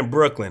go play in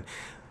Brooklyn.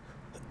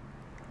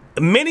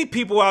 Many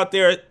people out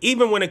there,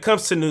 even when it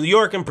comes to New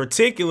York in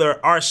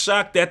particular, are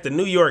shocked that the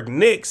New York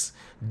Knicks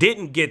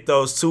didn't get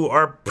those two,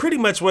 or pretty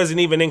much wasn't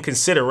even in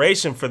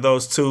consideration for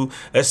those two,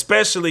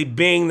 especially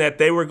being that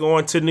they were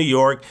going to New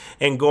York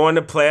and going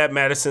to play at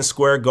Madison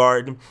Square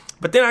Garden.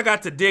 But then I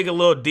got to dig a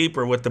little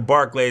deeper with the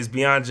Barclays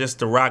beyond just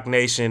the Roc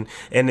Nation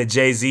and the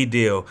Jay-Z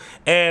deal.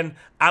 And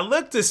I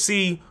looked to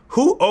see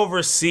who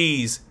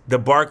oversees the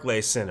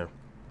Barclays Center.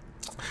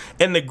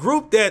 And the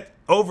group that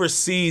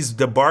oversees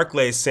the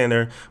Barclays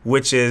Center,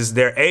 which is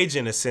their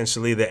agent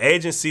essentially, the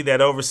agency that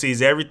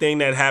oversees everything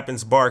that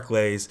happens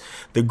Barclays,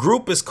 the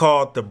group is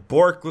called the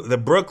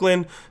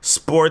Brooklyn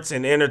Sports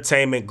and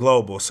Entertainment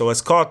Global. So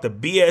it's called the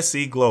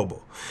BSE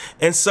Global.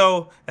 And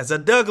so as I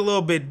dug a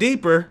little bit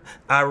deeper,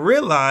 I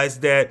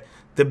realized that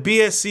the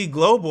BSE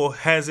Global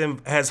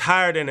has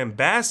hired an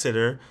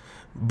ambassador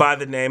by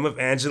the name of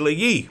Angela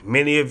Yee.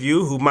 Many of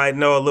you who might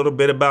know a little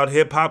bit about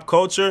hip hop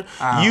culture,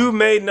 you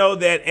may know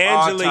that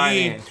Angela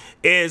Yee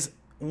is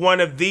one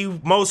of the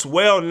most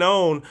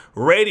well-known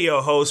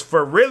radio hosts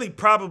for really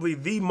probably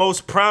the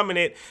most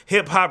prominent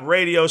hip-hop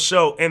radio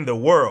show in the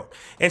world.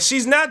 And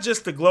she's not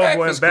just the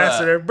global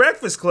ambassador,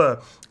 Breakfast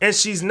Club. And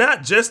she's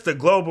not just the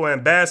global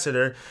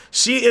ambassador.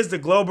 She's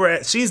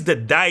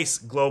the Dice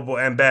global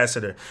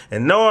ambassador.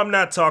 And no, I'm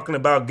not talking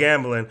about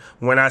gambling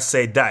when I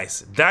say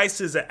Dice.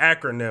 Dice is an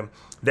acronym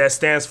that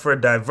stands for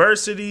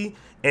diversity,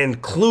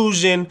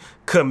 inclusion,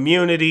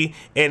 community,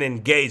 and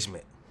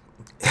engagement.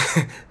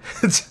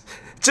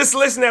 Just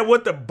listen at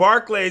what the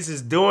Barclays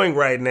is doing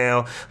right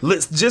now.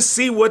 Let's just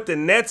see what the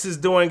Nets is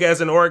doing as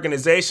an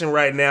organization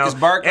right now. Is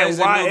Barclays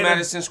the new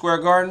Madison Square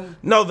Garden?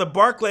 No, the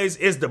Barclays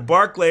is the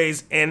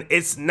Barclays, and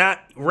it's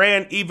not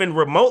ran even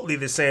remotely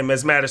the same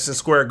as Madison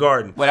Square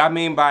Garden. What I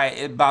mean by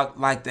about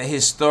like the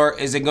historic,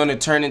 is it going to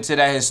turn into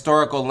that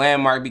historical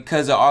landmark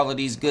because of all of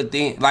these good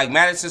things? Like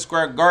Madison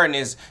Square Garden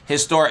is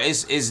historic.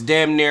 It's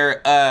damn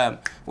near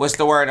what's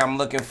the word I'm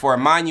looking for?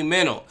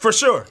 Monumental. For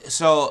sure.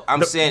 So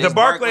I'm saying the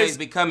Barclays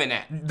becoming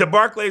that. The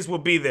Barclays will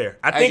be there.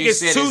 I think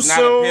it's too it's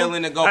soon. Not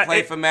appealing to go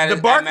play for Madison.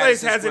 The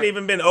Barclays hasn't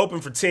even been open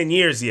for 10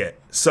 years yet.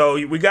 So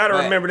we got to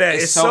remember that.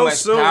 It's so much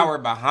soon. Power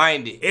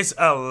behind it. It's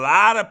a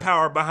lot of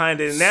power behind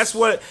it. And that's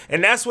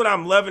what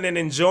I'm loving and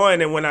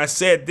enjoying. And when I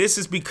said this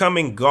is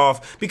becoming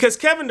golf, because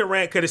Kevin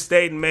Durant could have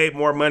stayed and made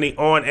more money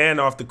on and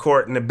off the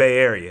court in the Bay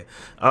Area.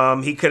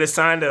 He could have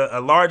signed a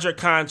larger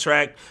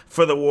contract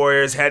for the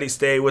Warriors had he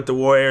stayed with the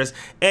Warriors.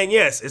 And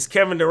yes, it's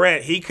Kevin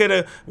Durant. He could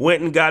have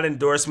went and got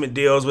endorsement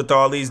deals with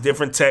all these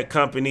different tech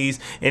companies,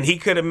 and he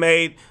could have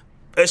made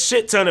a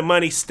shit ton of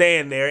money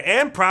staying there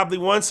and probably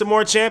won some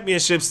more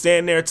championships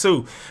staying there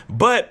too.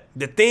 But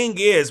the thing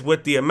is,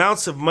 with the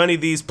amounts of money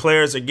these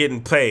players are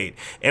getting paid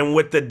and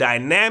with the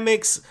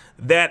dynamics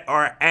that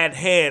are at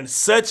hand,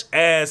 such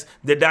as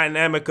the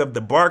dynamic of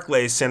the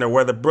Barclays Center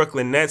where the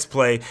Brooklyn Nets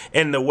play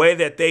and the way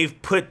that they've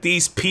put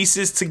these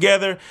pieces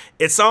together,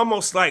 it's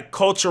almost like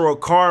cultural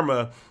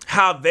karma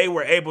how they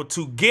were able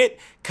to get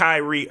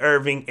Kyrie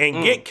Irving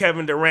and get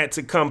Kevin Durant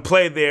to come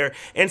play there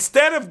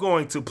instead of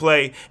going to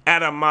play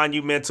at a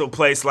monumental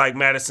place like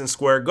Madison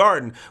Square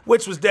Garden,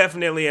 which was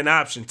definitely an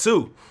option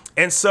too.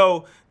 And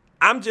so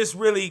I'm just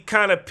really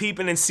kind of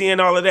peeping and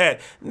seeing all of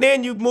that. And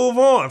then you move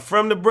on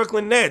from the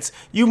Brooklyn Nets.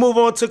 You move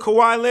on to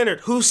Kawhi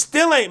Leonard, who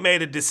still ain't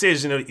made a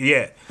decision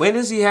yet. When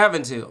does he have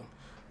until?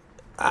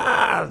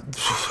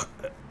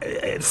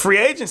 Free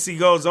agency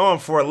goes on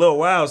for a little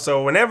while,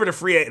 so whenever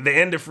the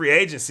end of free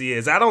agency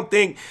is, I don't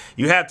think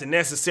you have to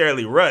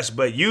necessarily rush.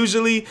 But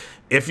usually,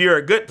 if you're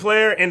a good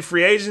player in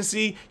free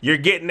agency, you're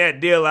getting that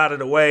deal out of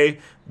the way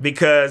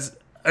because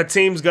a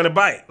team's gonna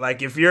bite.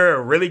 Like if you're a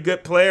really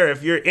good player,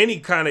 if you're any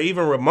kind of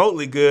even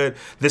remotely good,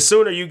 the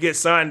sooner you get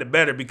signed, the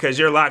better because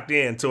you're locked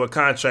in to a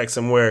contract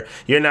somewhere.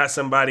 You're not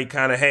somebody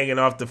kind of hanging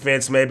off the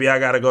fence. Maybe I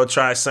gotta go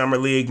try Summer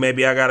League.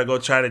 Maybe I gotta go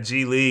try the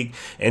G League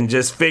and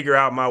just figure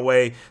out my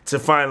way to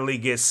finally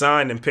get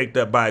signed and picked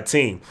up by a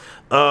team.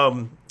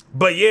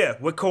 But yeah,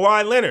 with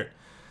Kawhi Leonard,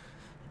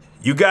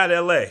 you got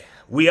LA.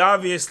 We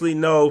obviously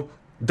know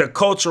the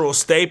cultural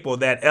staple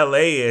that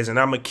LA is, and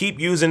I'm gonna keep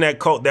using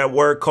that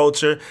word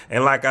culture.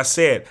 And like I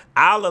said,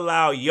 I'll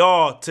allow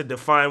y'all to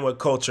define what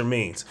culture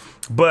means.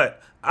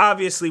 But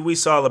obviously, we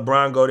saw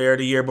LeBron go there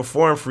the year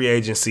before in free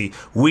agency.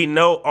 We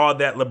know all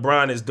that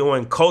LeBron is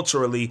doing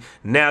culturally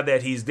now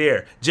that he's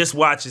there. Just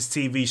watch his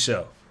TV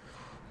show.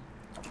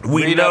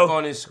 Read up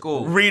on his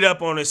school. Read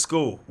up on his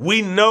school.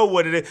 We know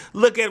what it is.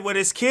 Look at what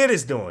his kid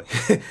is doing.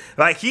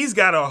 Like he's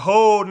got a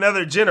whole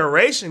nother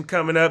generation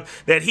coming up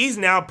that he's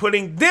now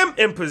putting them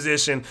in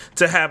position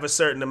to have a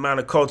certain amount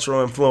of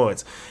cultural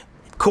influence.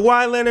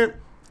 Kawhi Leonard,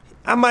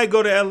 I might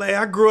go to LA.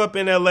 I grew up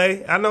in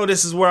LA. I know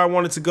this is where I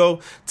wanted to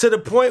go, to the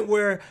point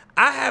where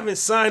I haven't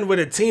signed with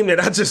a team that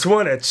I just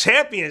won a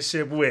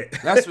championship with.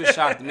 That's what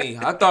shocked me.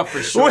 I thought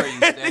for sure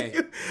you'd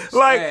stay.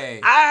 Like,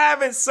 I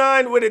haven't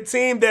signed with a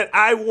team that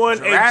I won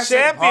Jurassic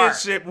a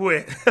championship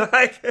with.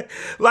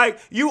 like,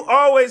 you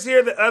always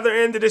hear the other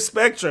end of the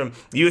spectrum.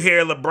 You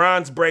hear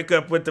LeBron's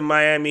breakup with the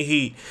Miami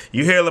Heat.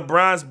 You hear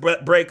LeBron's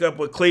breakup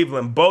with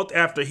Cleveland, both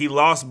after he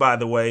lost, by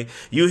the way.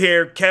 You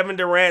hear Kevin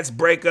Durant's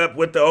breakup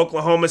with the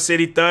Oklahoma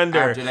City Thunder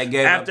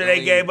after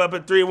they gave up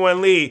a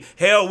 3-1 lead.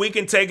 Hell, we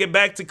can take it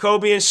back to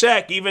Kobe and Shaq.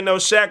 Even though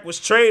Shaq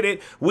was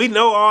traded, we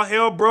know all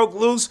hell broke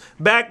loose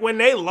back when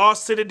they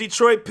lost to the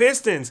Detroit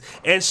Pistons.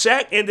 And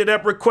Shaq ended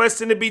up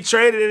requesting to be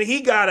traded and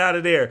he got out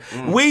of there.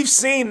 We've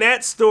seen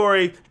that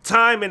story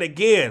time and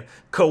again.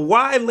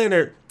 Kawhi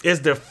Leonard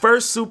is the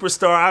first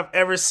superstar I've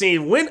ever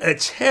seen win a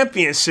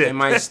championship. It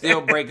might still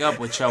break up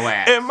with your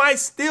ass. It might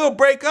still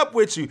break up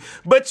with you.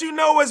 But you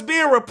know what's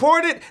being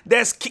reported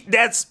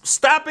that's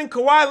stopping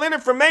Kawhi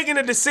Leonard from making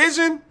a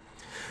decision?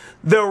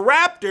 The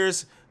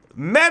Raptors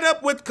met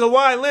up with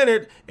Kawhi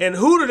Leonard, and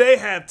who do they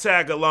have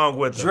tag along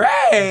with them?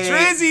 Drake.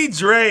 Drizzy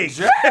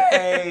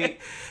Drake.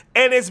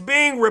 And it's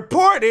being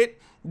reported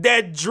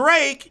that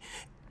Drake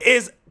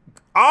is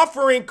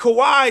offering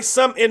Kawhi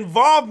some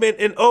involvement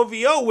in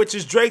OVO, which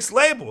is Drake's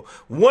label.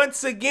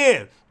 Once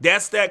again,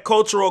 that's that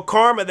cultural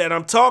karma that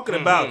I'm talking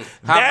about.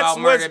 How about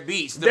Murder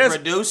Beats, the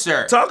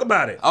producer? Talk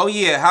about it. Oh,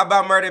 yeah. How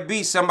about Murder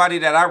Beats, somebody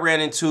that I ran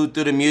into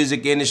through the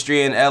music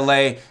industry in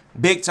L.A.,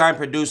 big-time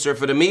producer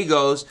for the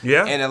Migos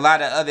and a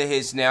lot of other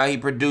hits now. He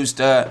produced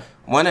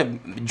one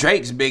of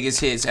Drake's biggest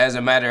hits, as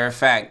a matter of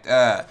fact.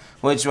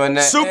 Which one?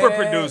 Super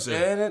producer.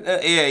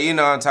 Yeah, you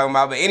know what I'm talking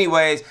about. But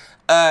anyways,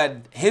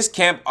 his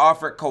camp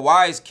offered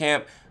Kawhi's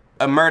camp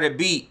a Murder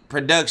Beat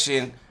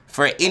production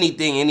for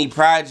anything, any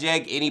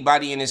project,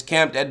 anybody in his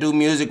camp that do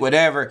music,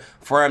 whatever,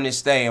 for him to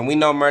stay. And we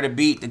know Murder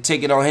Beat, the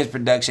ticket on his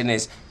production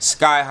is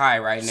sky high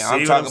right now.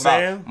 I'm talking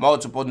about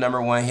multiple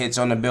 #1 hits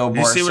on the Billboard.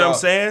 You see what I'm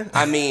saying?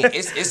 I mean,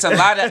 it's a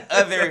lot of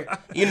other,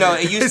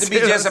 it used to be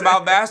just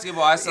about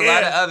basketball. It's a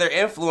lot of other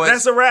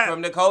influence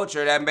from the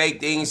culture that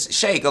make things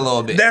shake a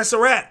little bit. That's a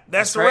wrap.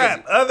 That's a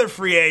wrap. Other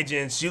free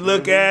agents, you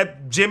look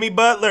at Jimmy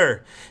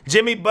Butler.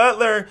 Jimmy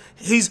Butler,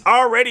 he's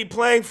already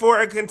playing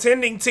for a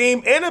contending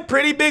team in a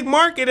pretty big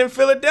market in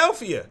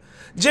Philadelphia.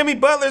 Jimmy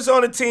Butler's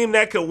on a team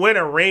that could win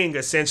a ring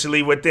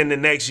essentially within the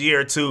next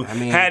year or two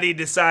had he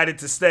decided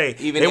to stay.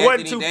 Even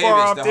Anthony Davis,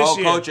 the whole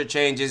culture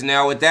changes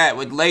now with that,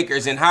 with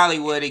Lakers in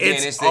Hollywood again.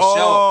 It's the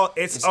show.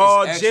 It's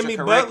all Jimmy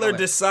Butler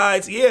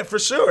decides. Yeah, for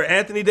sure.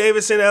 Anthony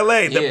Davis in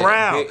L.A., the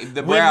Brown.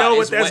 We know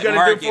what that's going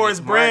to do for his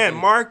brand,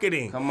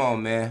 marketing. Come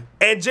on, man.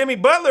 And Jimmy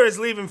Butler is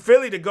leaving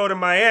Philly to go to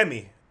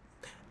Miami.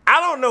 I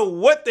don't know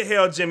what the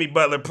hell Jimmy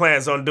Butler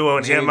plans on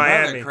doing in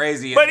Miami.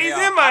 Crazy but he's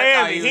in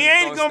Miami. He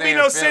ain't gonna be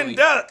no sitting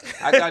duck.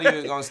 I thought he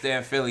was gonna stay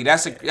in Philly.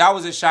 That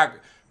was a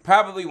shocker.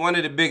 Probably one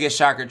of the biggest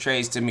shocker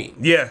trades to me.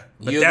 Yeah.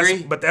 You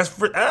agree? But that's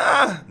for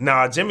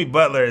Jimmy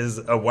Butler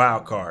is a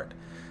wild card.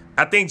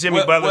 I think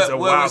Jimmy Butler's a wild card.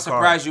 What would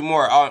surprise you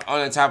more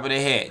on the top of the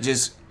head?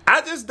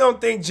 I just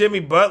don't think Jimmy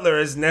Butler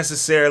is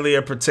necessarily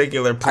a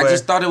particular player. I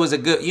just thought it was a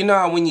good,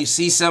 how when you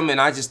see something,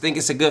 I just think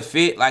it's a good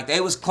fit. Like,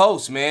 they was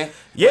close, man.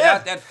 Yeah.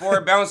 Without that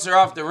forward bouncer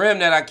off the rim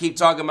that I keep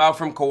talking about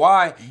from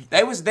Kawhi,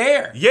 they was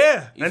there.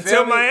 Yeah,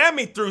 until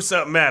Miami threw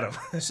something at him.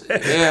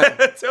 Yeah,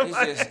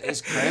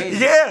 it's crazy.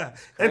 Yeah,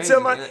 crazy.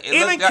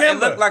 It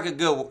looked like a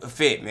good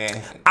fit,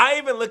 man. I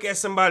even look at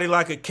somebody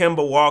like a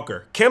Kemba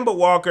Walker. Kemba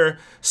Walker,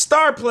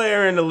 star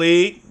player in the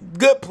league,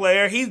 good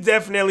player. He's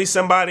definitely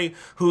somebody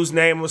whose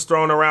name was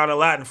thrown around a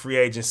lot in free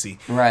agency.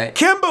 Right.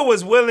 Kemba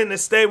was willing to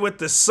stay with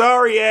the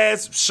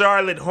sorry-ass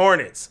Charlotte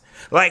Hornets.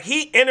 Like,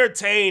 he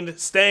entertained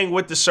staying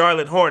with the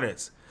Charlotte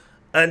Hornets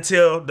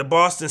until the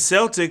Boston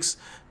Celtics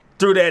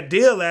threw that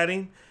deal at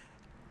him.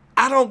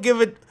 I don't give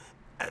it.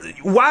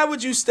 Why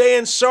would you stay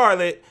in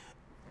Charlotte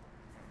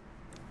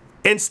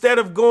instead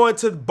of going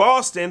to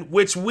Boston,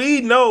 which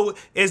we know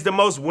is the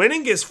most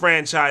winningest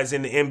franchise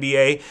in the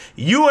NBA?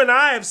 You and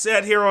I have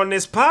sat here on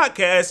this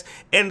podcast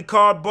and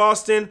called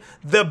Boston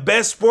the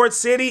best sports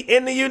city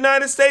in the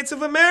United States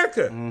of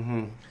America.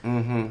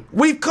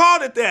 We've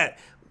called it that.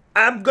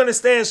 I'm going to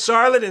stay in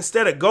Charlotte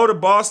instead of go to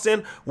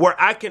Boston, where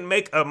I can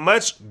make a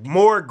much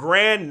more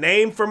grand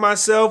name for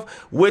myself,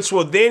 which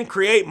will then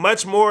create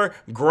much more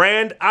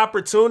grand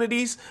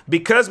opportunities.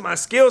 Because my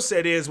skill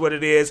set is what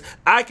it is,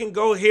 I can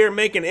go here,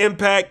 make an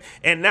impact,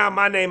 and now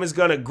my name is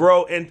going to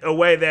grow in a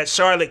way that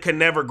Charlotte could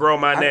never grow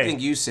my name. I think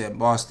you said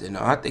Boston. No,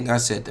 I think I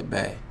said the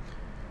Bay.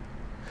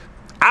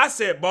 I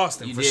said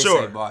Boston for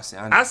sure. Say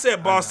Boston. I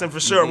said Boston for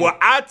sure. Well,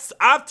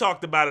 I've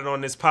talked about it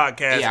on this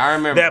podcast. Yeah, I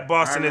remember that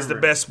Boston is the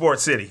best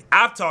sports city.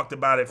 I've talked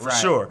about it for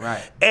sure.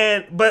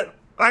 Right. But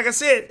like I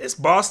said, it's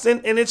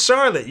Boston and it's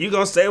Charlotte. You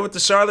gonna stay with the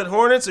Charlotte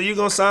Hornets or you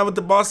gonna sign with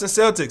the Boston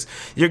Celtics?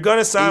 You're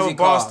gonna sign with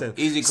Boston.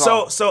 Easy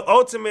call. So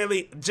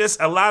ultimately, just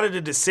a lot of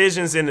the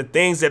decisions and the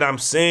things that I'm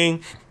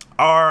seeing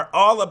are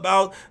all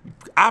about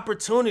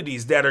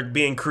opportunities that are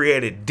being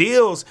created,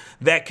 deals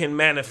that can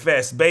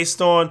manifest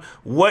based on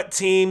what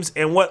teams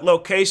and what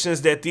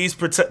locations that these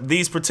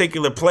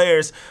particular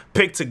players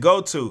pick to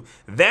go to.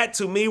 That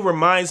to me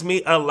reminds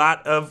me a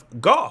lot of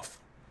golf.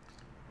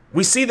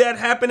 We see that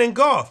happen in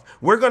golf.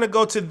 We're going to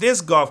go to this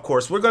golf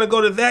course. We're going to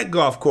go to that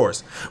golf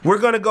course. We're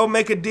going to go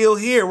make a deal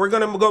here. We're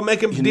going to go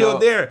make a deal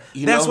there.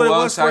 That's what it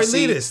was for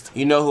elitist.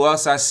 You know who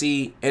else I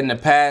see in the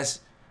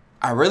past?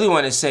 I really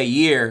want to say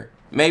year.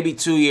 Maybe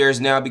 2 years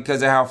now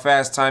because of how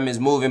fast time is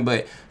moving.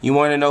 But you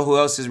want to know who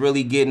else is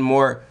really getting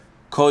more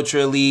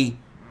culturally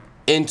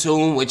in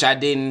tune, which I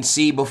didn't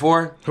see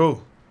before?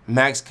 Who?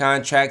 Max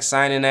contract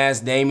signing ass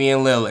Damian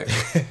Lillard.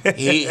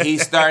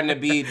 He's starting to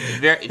be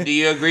very, do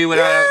you agree with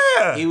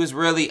that? He was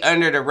really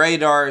under the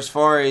radar as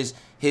far as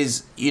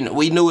his,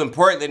 we knew in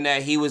Portland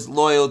that he was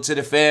loyal to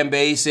the fan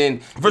base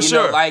and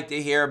liked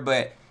it here,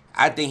 but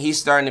I think he's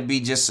starting to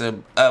be just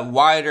a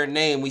wider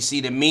name. We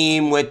see the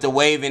meme with the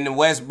waving the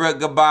Westbrook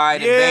goodbye,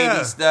 the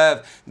baby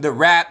stuff, the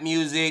rap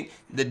music,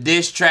 the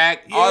diss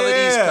track, all of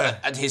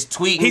these. His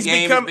tweeting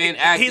game has been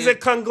active. He's a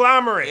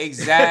conglomerate.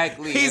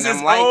 Exactly. He's and his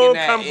I'm liking own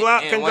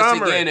that. And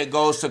once again, it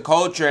goes to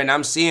culture, and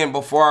I'm seeing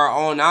before our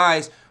own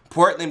eyes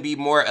Portland be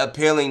more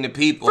appealing to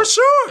people. For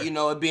sure. You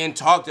know, it being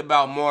talked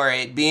about more.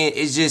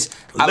 It's just,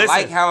 I Listen,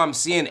 like how I'm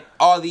seeing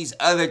all these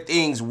other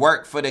things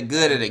work for the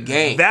good of the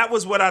game. That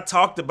was what I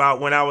talked about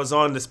when I was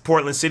on this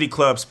Portland City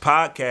Club's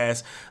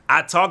podcast.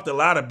 I talked a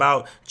lot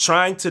about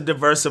trying to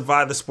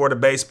diversify the sport of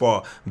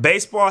baseball.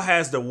 Baseball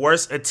has the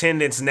worst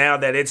attendance now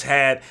that it's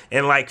had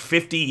in like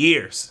 50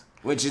 years.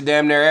 Which is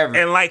damn near ever.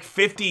 In like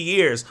 50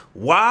 years.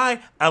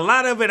 Why? A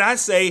lot of it, I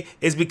say,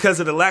 is because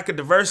of the lack of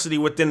diversity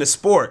within the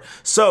sport.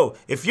 So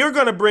if you're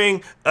going to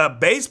bring a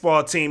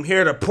baseball team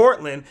here to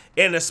Portland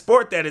in a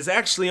sport that is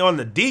actually on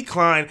the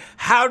decline,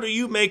 how do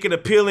you make it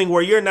appealing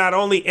where you're not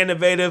only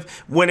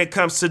innovative when it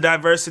comes to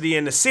diversity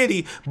in the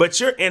city, but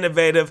you're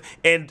innovative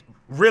and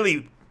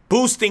really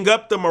boosting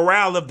up the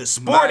morale of the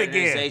sport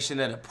again? Modernization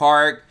of the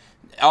park.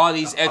 All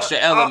these extra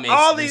elements,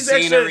 all these the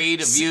scenery,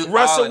 the view,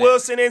 Russell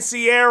Wilson and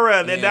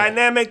Sierra, the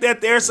dynamic that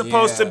they're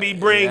supposed to be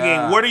bringing.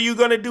 Yeah. What are you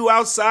going to do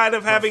outside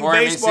of having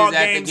baseball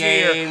games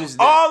here?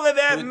 All of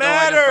that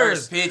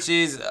matters. The first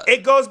pitches,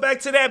 it goes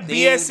back to that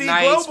BSC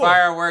nights, Global.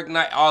 Firework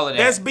night, all of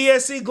that. That's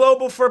BSC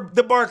Global for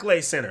the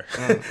Barclays Center.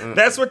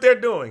 That's what they're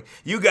doing.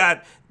 You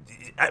got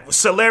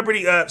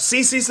celebrity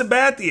CC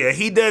Sabathia.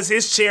 He does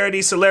his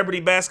charity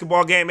celebrity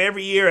basketball game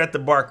every year at the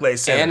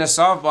Barclays Center, and a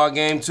softball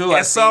game too. And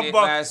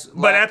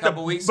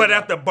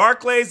at the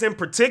Barclays in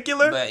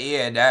particular. But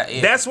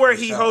that's where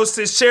he hosts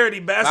his charity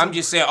basketball. I'm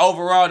just saying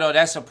overall though,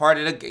 that's a part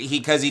of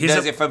because he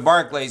does it for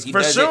Barclays. He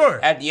does it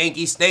at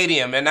Yankee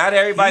Stadium, and not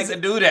everybody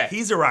can do that.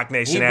 He's a Rock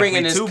Nation athlete. He's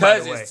bringing his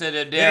cousins to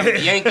the damn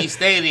Yankee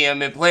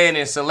Stadium and playing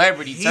in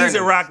celebrity tournaments.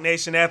 He's a Rock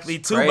Nation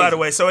athlete too, by the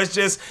way. So it's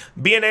just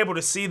being able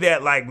to see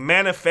that, like,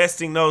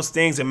 manifesting those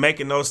things and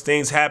making those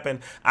things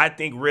happen, I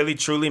think really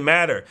truly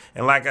matter.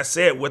 And like I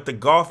said, with the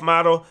golf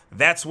model,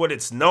 that's what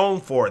it's known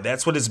for.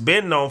 That's what it's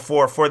been known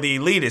for the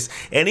elitists.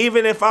 And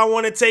even if I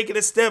want to take it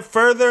a step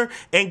further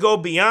and go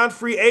beyond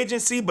free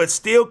agency but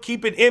still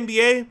keep it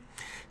NBA,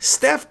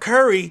 Steph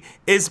Curry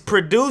is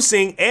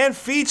producing and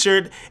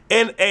featured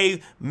in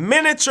a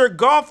miniature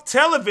golf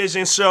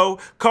television show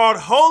called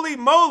Holy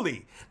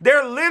Moly.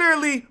 They're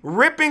literally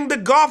ripping the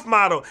golf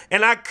model,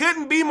 and I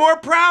couldn't be more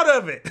proud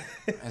of it.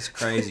 That's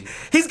crazy.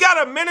 He's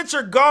got a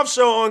miniature golf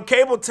show on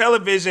cable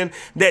television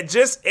that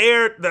just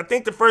aired. I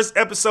think the first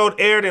episode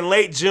aired in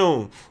late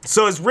June.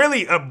 So it's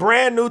really a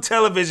brand new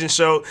television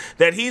show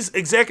that he's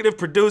executive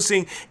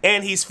producing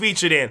and he's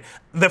featured in.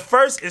 The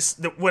first is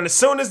as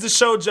soon as the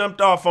show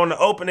jumped off on the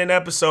opening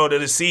episode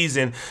of the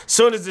season,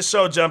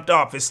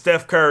 is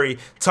Steph Curry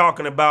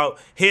talking about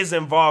his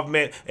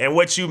involvement and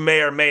what you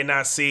may or may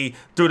not see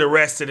through the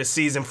rest of the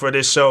season for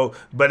this show,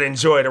 but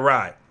enjoy the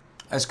ride.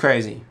 That's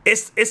crazy.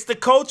 It's the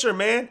culture,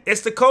 man.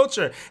 It's the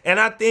culture. And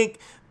I think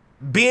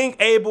being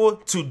able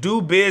to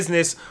do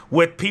business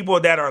with people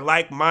that are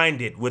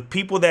like-minded, with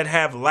people that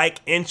have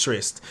like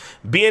interest,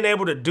 being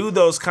able to do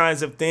those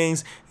kinds of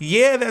things,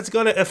 that's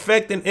going to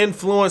affect and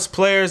influence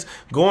players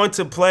going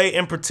to play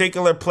in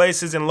particular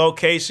places and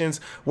locations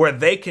where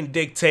they can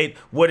dictate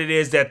what it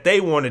is that they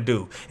want to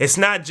do. It's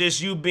not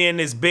just you being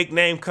this big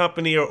name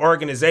company or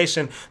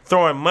organization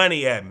throwing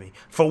money at me.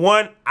 For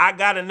one, I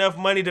got enough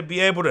money to be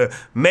able to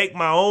make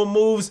my own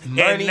moves.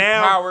 Money,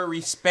 power,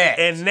 respect.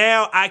 And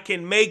now I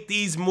can make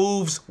these moves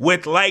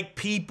with like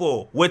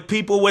people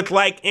with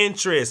like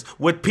interests,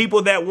 with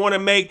people that want to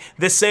make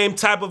the same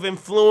type of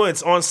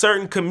influence on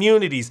certain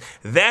communities.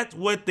 That's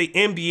what the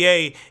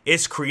NBA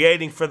is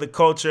creating for the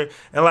culture.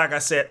 And like I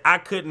said, I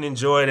couldn't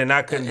enjoy it and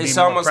I couldn't be more proud of it. It's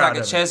almost like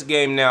a chess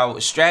game now.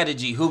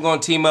 Strategy. Who's going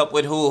to team up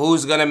with who?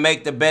 Who's going to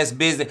make the best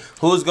business?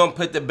 Who's going to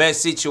put the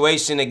best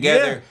situation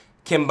together?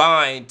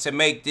 Combined to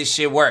make this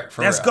shit work.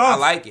 That's real. Golf. I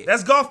like it.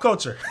 That's golf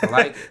culture. I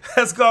like it.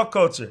 That's golf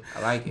culture.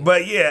 I like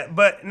it.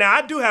 But now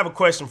I do have a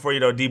question for you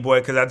though, D-Boy,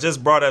 because I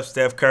just brought up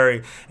Steph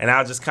Curry, and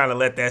I'll just kind of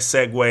let that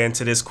segue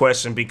into this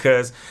question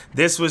because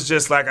this was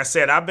just, like I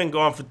said, I've been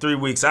gone for 3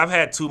 weeks. I've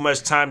had too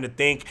much time to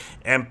think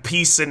and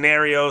piece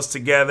scenarios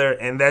together,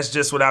 and that's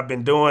just what I've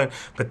been doing.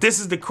 But this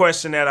is the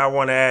question that I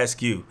want to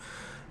ask you.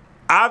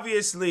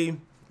 Obviously,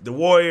 the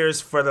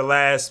Warriors for the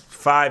last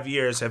 5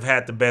 years have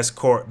had the best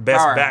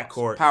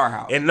backcourt.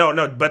 Powerhouse. And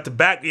but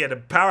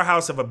the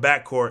powerhouse of a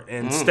backcourt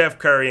and Steph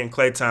Curry and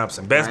Klay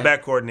Thompson. Best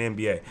backcourt in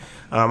the NBA.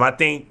 I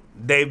think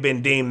they've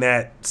been deemed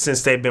that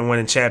since they've been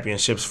winning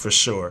championships for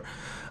sure.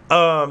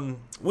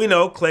 We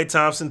know Klay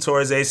Thompson tore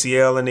his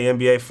ACL in the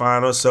NBA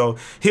Finals, so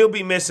he'll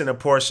be missing a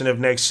portion of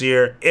next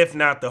year, if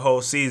not the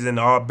whole season,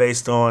 all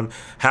based on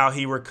how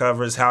he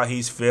recovers, how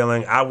he's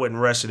feeling. I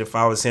wouldn't rush it if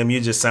I was him. You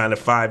just signed a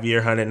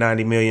 5-year,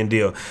 $190 million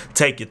deal.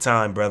 Take your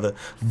time, brother.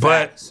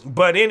 But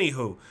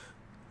anywho,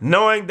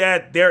 knowing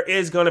that there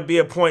is going to be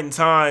a point in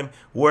time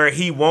where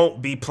he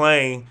won't be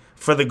playing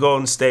for the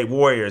Golden State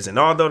Warriors, and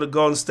although the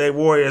Golden State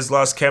Warriors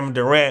lost Kevin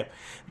Durant,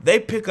 they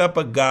pick up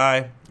a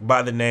guy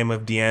by the name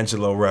of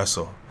D'Angelo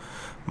Russell.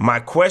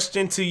 My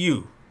question to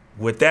you,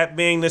 with that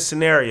being the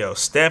scenario,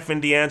 Steph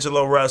and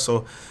D'Angelo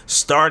Russell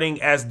starting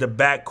as the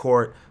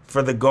backcourt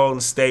for the Golden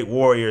State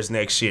Warriors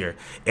next year,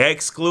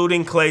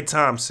 excluding Klay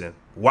Thompson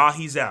while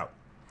he's out,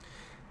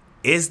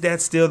 is that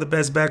still the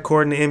best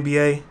backcourt in the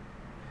NBA?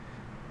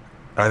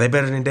 Are they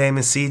better than Dame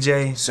and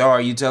CJ? So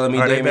are you telling me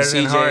Dame and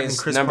CJ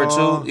is number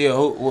Paul? 2? Yeah,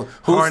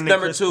 who's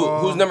number 2?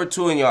 Paul? Who's number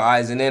 2 in your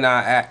eyes? And then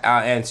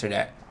I'll answer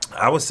that.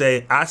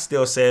 I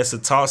still say it's a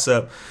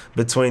toss-up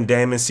between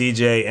Dame and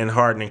CJ and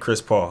Harden and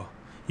Chris Paul.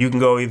 You can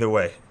go either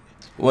way.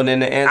 Well, then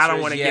the answer I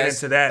don't want to get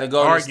into that the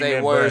Golden argument,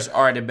 State Warriors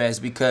are the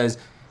best because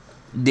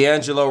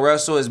D'Angelo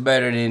Russell is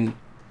better than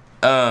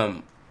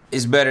goddamn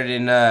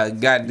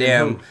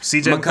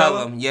CJ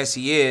McCollum? Yes,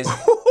 he is.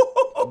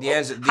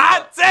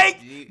 Hot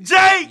take,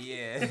 Jake!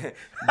 Yeah.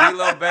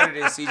 D'Lo better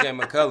than CJ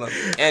McCollum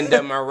and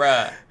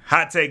DeMar.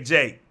 Hot take,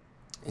 Jake.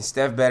 And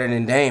Steph better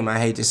than Dame. I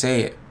hate to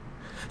say it.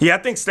 Yeah, I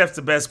think Steph's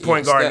the best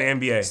point guard in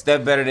the NBA.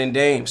 Steph better than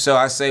Dame. So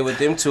I say with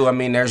them two, I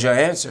mean, there's your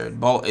answer.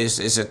 It's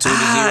a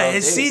 2-0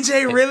 Is thing.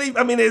 CJ really?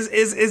 I mean,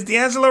 is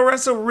D'Angelo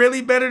Russell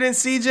really better than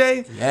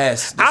CJ?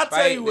 Yes. I'll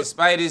tell you what,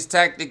 despite his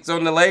tactics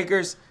on the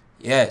Lakers,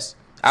 yes.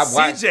 I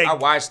watched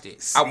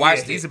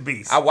it. He's a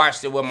beast. I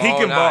watched it with my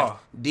own eyes.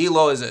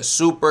 D'Lo is a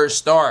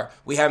superstar.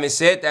 We haven't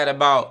said that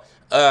about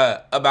No,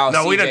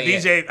 CJ we don't.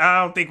 yet. DJ,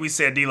 I don't think we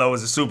said D'Lo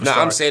was a superstar. No,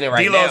 I'm saying it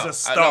right now. D'Lo's a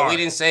star. No, we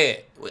didn't say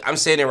it. I'm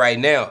saying it right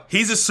now.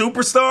 He's a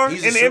superstar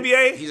in the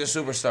NBA? He's a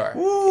superstar.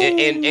 Ooh,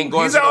 and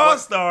going he's to an the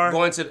all-star.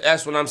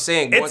 That's what I'm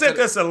saying. It took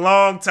us a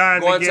long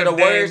time going to to get the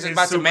Warriors Dame is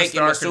about to make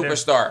him a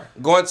superstar.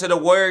 Going to the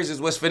Warriors is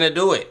what's finna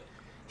do it.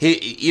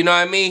 You know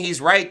what I mean?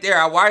 He's right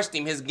there. I watched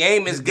him. His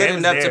game is good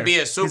enough to be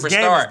a superstar. His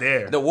game is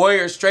there. The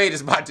Warriors trade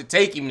is about to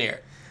take him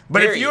there.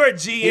 But if you're a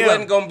GM, he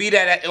wasn't gonna be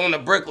that on the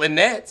Brooklyn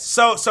Nets.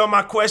 So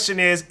my question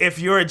is, if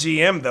you're a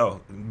GM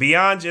though,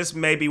 beyond just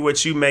maybe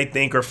what you may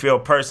think or feel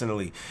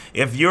personally,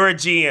 if you're a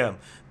GM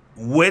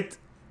with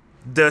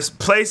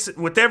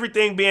with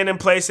everything being in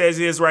place as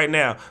it is right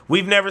now,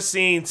 we've never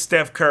seen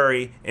Steph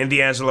Curry and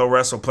D'Angelo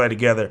Russell play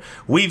together.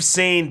 We've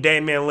seen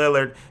Damian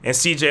Lillard and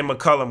CJ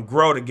McCollum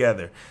grow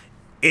together.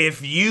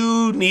 If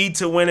you need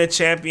to win a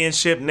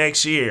championship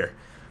next year,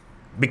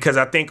 because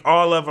I think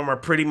all of them are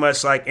pretty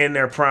much like in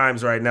their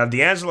primes right now.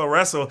 D'Angelo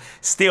Russell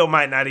still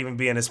might not even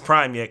be in his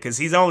prime yet because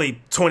he's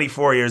only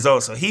 24 years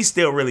old, so he's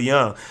still really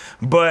young.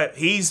 But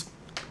he's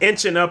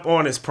inching up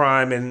on his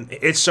prime, and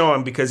it's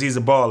showing because he's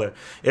a baller.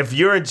 If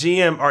you're a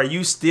GM, are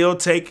you still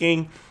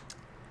taking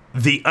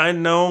the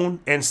unknown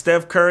and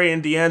Steph Curry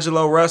and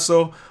D'Angelo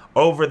Russell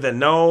over the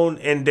known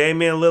and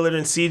Damian Lillard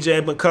and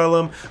CJ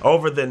McCollum,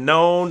 over the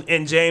known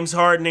and James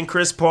Harden and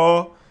Chris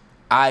Paul?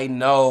 I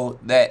know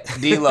that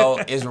D'Lo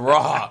is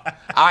raw.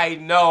 I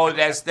know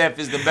that Steph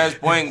is the best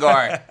point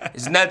guard.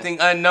 It's nothing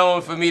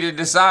unknown for me to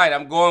decide.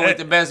 I'm going with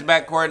the best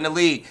backcourt in the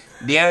league.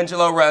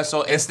 D'Angelo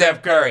Russell and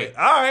Steph Curry.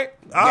 All right.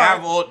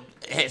 Gavel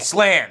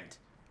slammed.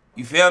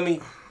 You feel me?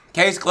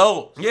 Case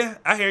closed. Yeah,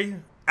 I hear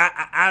you.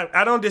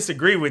 I don't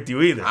disagree with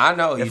you either. I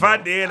know. If I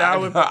did, I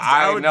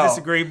would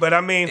disagree. But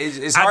I mean,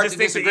 it's hard I just to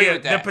think disagree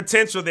with that. The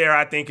potential there,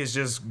 I think, is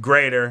just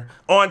greater.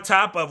 On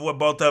top of what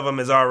both of them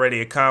has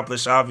already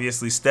accomplished,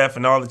 obviously, Steph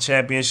and all the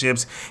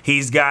championships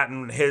he's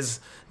gotten,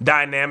 his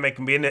dynamic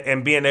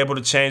and being able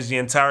to change the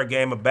entire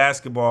game of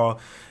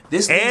basketball.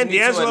 And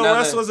D'Angelo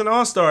Russell is an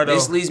all-star, though.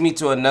 This leads me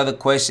to another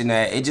question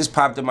that it just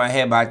popped in my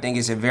head, but I think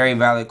it's a very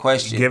valid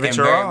question. Give it and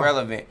your very all.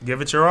 relevant.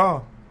 Give it your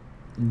all.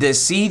 Does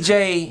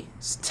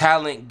CJ's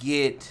talent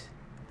get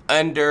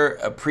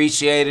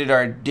underappreciated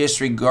or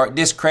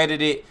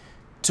discredited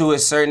to a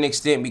certain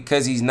extent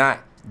because he's not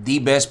the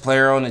best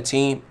player on the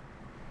team?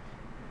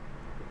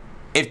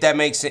 If that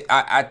makes sense,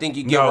 I think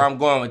you get where I'm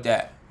going with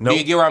that. Nope. Do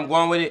you get where I'm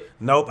going with it?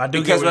 Nope, I do.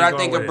 Because get where when you're I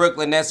think going of with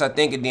Brooklyn Nets, I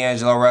think of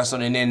D'Angelo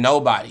Russell and then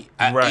nobody.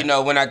 Right.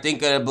 When I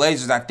think of the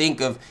Blazers, I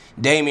think of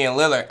Damian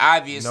Lillard.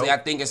 Obviously, Nope.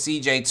 I think of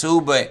CJ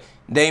too, but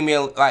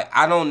Damian,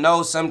 I don't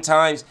know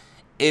sometimes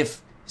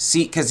if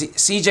because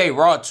CJ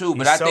raw too,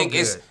 but He's I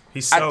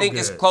so think good.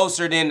 it's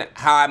closer than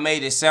how I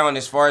made it sound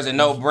as far as a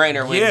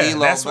no-brainer with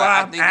D'Lo. That's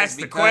why I think asked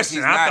the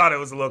question. I thought it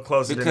was a little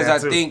closer to that,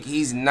 because too. I think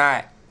he's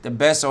not the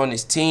best on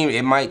his team.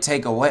 It might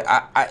take away.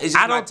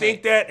 I don't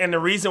think that, and the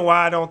reason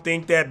why I don't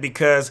think that,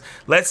 because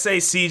let's say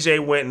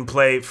CJ went and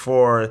played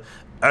for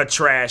a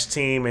trash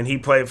team and he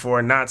played for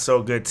a not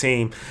so good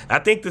team. I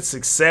think the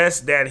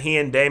success that he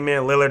and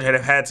Damian Lillard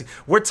have had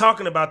we're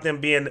talking about them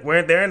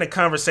they're in a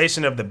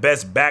conversation of the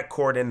best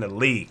backcourt in the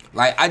league.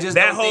 Like, I just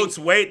that don't holds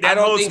think, weight, that I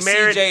don't holds think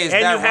merit, CJ is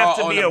and that you have raw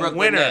to be on the a Brooklyn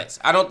winner. Nets.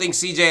 I don't think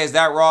CJ is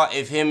that raw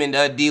if him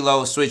and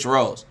D'Lo switch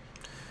roles.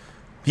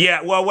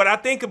 Yeah, well, what I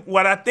think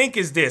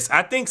is this.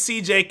 I think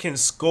CJ can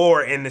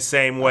score in the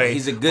same way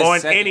He's a good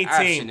on second any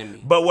option to team.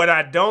 me. But what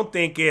I don't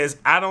think is,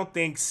 I don't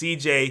think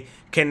CJ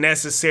can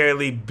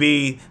necessarily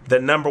be the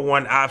number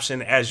one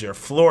option as your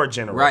floor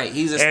general. Right,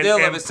 he's still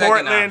a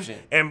second option.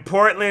 In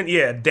Portland,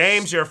 yeah,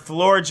 Dame's your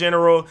floor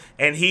general,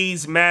 and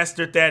he's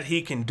mastered that.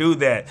 He can do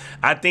that.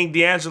 I think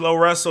D'Angelo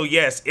Russell,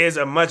 yes, is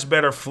a much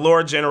better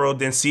floor general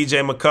than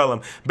CJ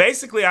McCollum.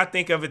 Basically, I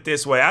think of it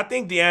this way. I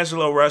think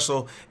D'Angelo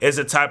Russell is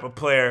a type of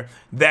player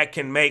that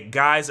can make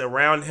guys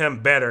around him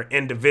better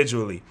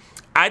individually.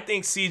 I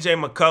think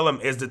CJ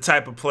McCollum is the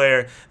type of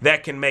player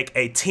that can make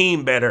a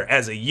team better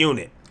as a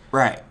unit.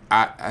 Right.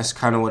 That's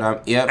kind of what I'm.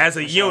 Yep. As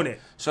a unit.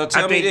 So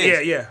tell me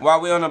this. Yeah. While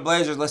we on the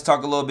Blazers, let's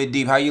talk a little bit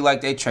deep. How you like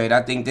they trade?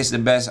 I think this is the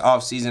best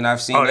offseason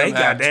I've seen. Oh, them they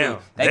got have, down.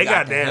 Too. They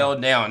got the hell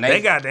down.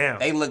 They got down.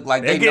 They look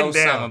like they know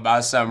something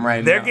about something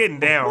right They're now. getting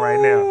down right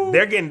now.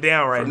 They're getting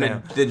down right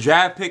now. The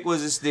draft pick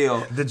was a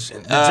steal. The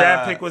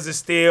draft pick was a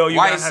steal. You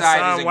got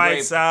Hassan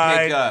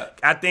Whiteside.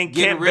 I think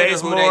Kent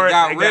Bazemore.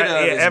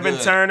 Evan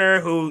Turner,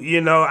 who,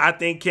 I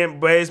think Kent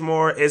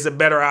Bazemore is a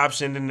better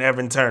option than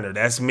Evan Turner.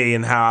 That's me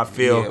and how I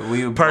feel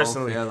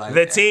personally.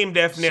 The team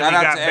definitely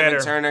got better.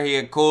 Evan Turner, he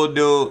a cool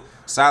dude.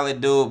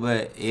 Solid dude,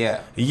 but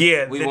yeah.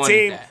 Yeah,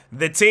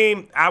 the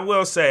team, I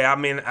will say,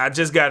 I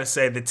just got to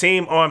say, the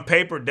team on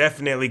paper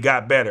definitely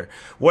got better.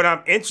 What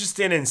I'm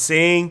interested in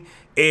seeing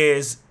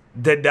is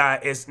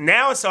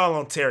now it's all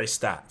on Terry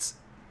Stotts.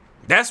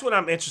 That's what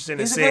I'm interested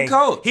in seeing.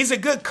 He's a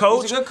good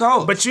coach.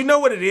 But you know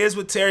what it is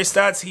with Terry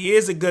Stotts? He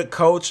is a good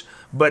coach,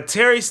 but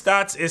Terry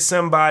Stotts is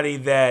somebody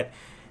that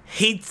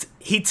he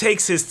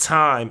takes his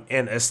time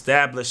in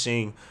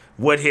establishing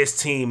what his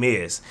team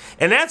is.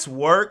 And that's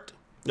worked.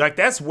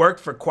 That's worked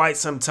for quite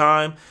some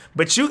time.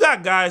 But you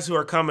got guys who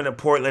are coming to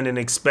Portland and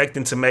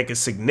expecting to make a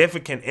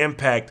significant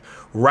impact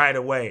right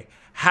away.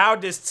 How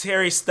does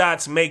Terry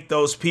Stotts make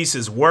those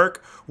pieces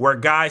work where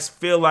guys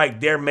feel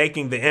like they're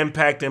making the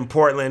impact in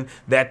Portland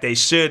that they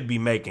should be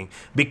making?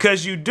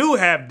 Because you do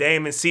have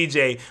Dame and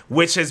CJ,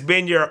 which has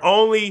been your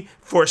only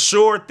for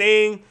sure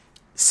thing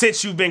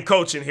since you've been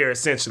coaching here,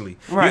 essentially.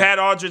 Right. You had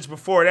Aldridge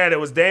before that. It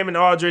was Dame and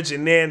Aldridge,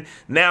 and then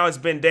now it's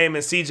been Dame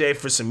and CJ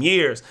for some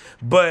years.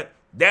 But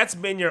that's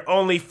been your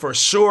only for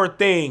sure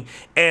thing.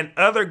 And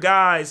other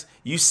guys,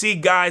 you see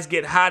guys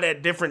get hot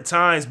at different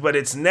times, but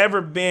it's never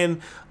been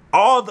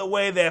all the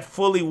way that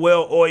fully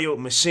well-oiled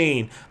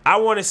machine. I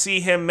want to see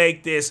him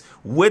make this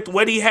with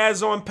what he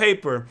has on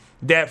paper,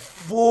 that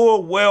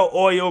full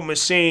well-oiled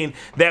machine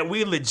that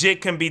we legit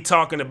can be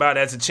talking about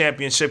as a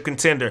championship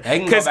contender.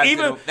 They can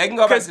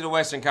go back to the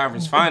Western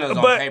Conference Finals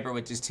on paper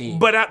with this team.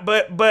 But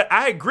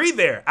I agree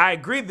there.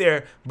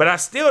 But I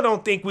still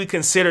don't think we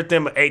considered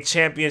them a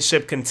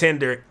championship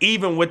contender,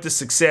 even with the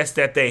success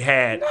that they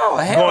had. No,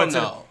 hell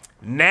no.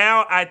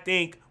 Now I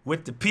think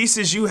with the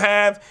pieces you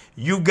have,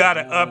 you got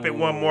to up it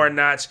one more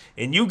notch,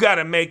 and you got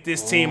to make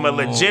this team a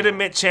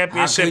legitimate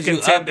championship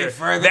contender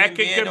that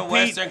can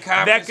compete.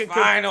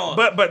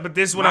 But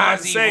this is what I'm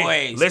about to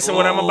say. Listen,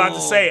 what I'm about to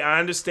say.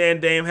 I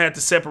understand Dame had the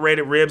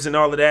separated ribs and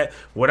all of that.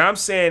 What I'm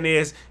saying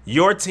is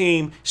your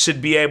team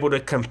should be able to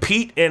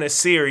compete in a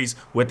series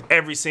with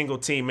every single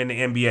team in the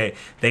NBA.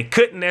 They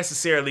couldn't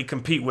necessarily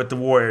compete with the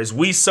Warriors.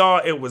 We saw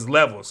it was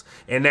levels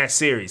in that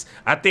series.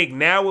 I think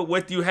now with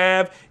what you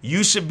have,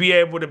 you should be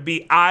able to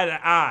be eye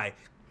to eye.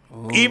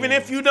 Even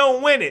if you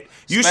don't win it,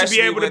 you should be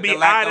able to be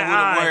eye to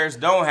eye. The Warriors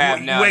don't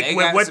have now.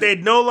 With what they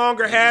no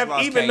longer have,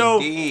 even though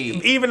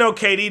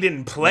KD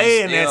didn't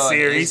play in that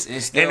series,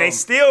 and they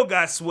still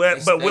got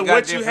swept. But with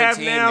what you have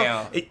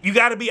now, you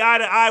got to be eye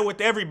to eye with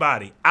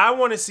everybody. I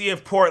want to see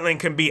if Portland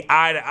can be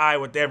eye to eye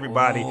with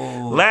everybody.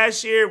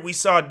 Last year, we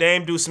saw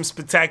Dame do some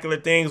spectacular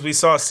things. We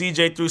saw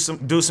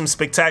CJ do some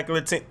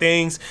spectacular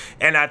things,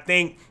 and I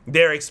think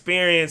their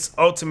experience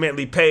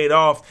ultimately paid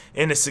off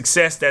in the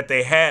success that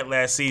they had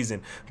last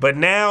season. But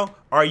now,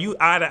 are you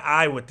eye to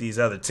eye with these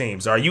other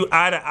teams? Are you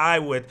eye to eye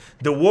with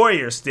the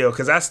Warriors still?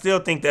 Because I still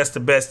think that's the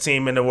best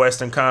team in the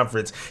Western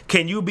Conference.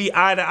 Can you be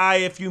eye to eye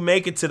if you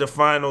make it to the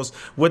finals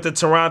with the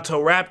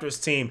Toronto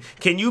Raptors team?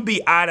 Can you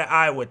be eye to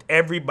eye with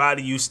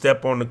everybody you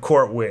step on the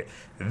court with?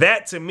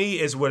 That, to me,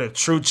 is what a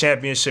true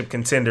championship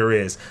contender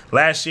is.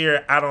 Last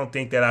year, I don't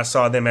think that I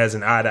saw them as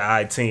an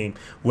eye-to-eye team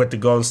with the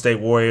Golden State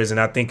Warriors, and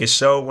I think it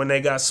showed when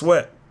they got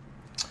swept.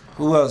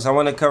 Who else? I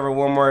want to cover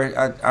one more.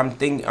 I'm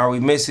thinking, are we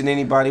missing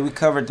anybody? We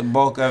covered the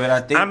bulk of it.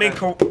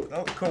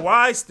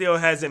 Kawhi still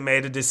hasn't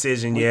made a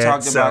decision yet. We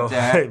talked about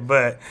that.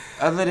 But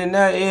other than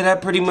that,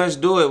 that pretty much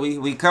do it.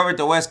 We covered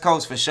the West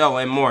Coast for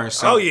sure and more.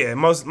 So. Oh, yeah,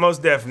 most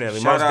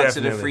definitely. Shout out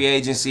to the free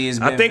agency.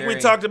 I think we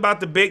talked about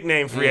the big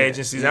name free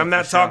agencies. I'm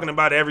not talking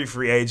about every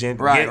free agent.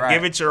 Right.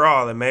 Give it your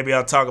all, and maybe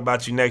I'll talk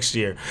about you next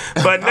year.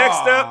 But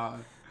next up,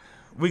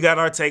 we got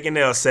our Take an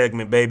L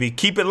segment, baby.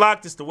 Keep it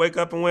locked. It's the Wake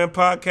Up and Win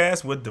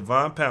podcast with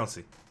Devon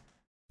Pouncey.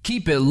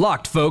 Keep it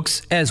locked,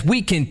 folks, as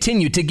we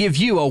continue to give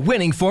you a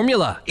winning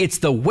formula. It's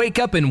the Wake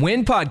Up and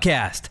Win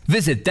podcast.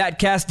 Visit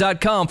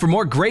thatcast.com for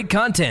more great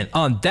content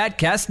on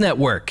Thatcast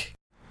Network.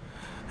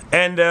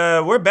 And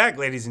we're back,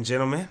 ladies and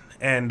gentlemen.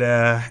 And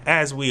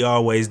as we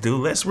always do,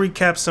 let's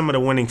recap some of the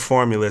winning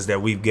formulas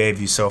that we've gave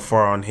you so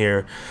far on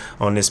here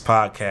on this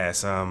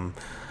podcast.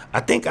 I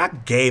think I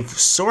gave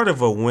sort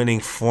of a winning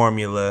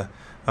formula.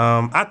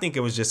 I think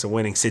it was just a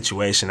winning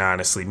situation,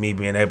 honestly, me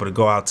being able to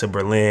go out to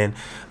Berlin.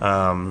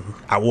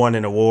 I won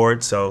an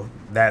award, so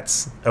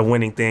that's a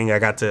winning thing. I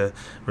got to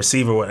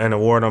receive an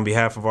award on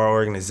behalf of our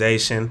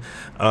organization.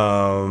 Like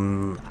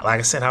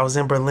I said, I was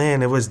in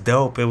Berlin. It was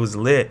dope. It was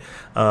lit.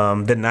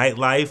 The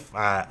nightlife,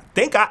 I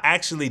think I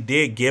actually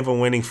did give a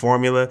winning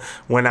formula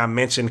when I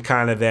mentioned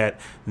kind of that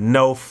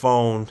no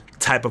phone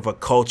type of a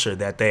culture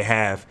that they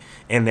have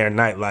in their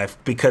nightlife,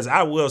 because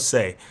I will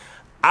say,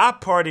 I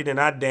partied and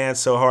I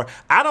danced so hard.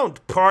 I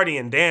don't party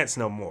and dance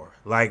no more.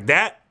 Like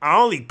that, I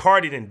only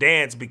partied and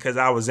danced because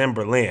I was in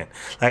Berlin.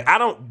 Like, I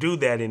don't do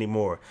that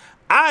anymore.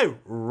 I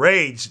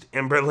raged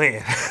in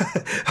Berlin.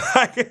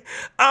 Like,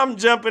 I'm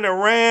jumping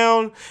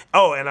around.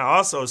 Oh, and I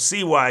also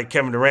see why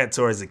Kevin Durant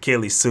tore his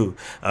Achilles too.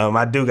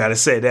 I do got to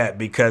say that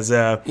because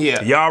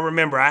y'all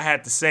remember I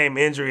had the same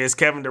injury as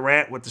Kevin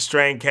Durant with the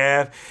strained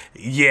calf.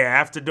 Yeah,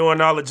 after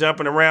doing all the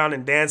jumping around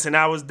and dancing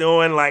I was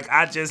doing, like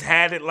I just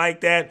had it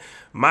like that.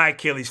 My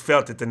Achilles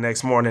felt it the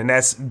next morning.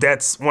 That's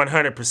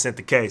 100%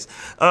 the case.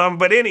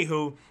 But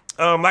anywho,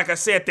 like I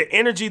said, the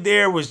energy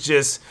there was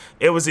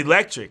it was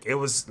electric. It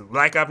was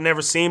like I've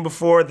never seen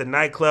before. The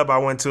nightclub I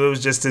went to, it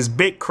was just this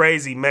big,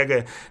 crazy,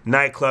 mega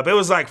nightclub. It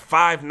was like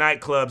 5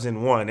 nightclubs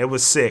in one. It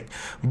was sick.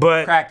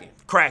 But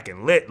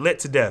cracking, lit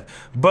to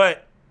death.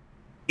 But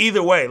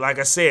either way, like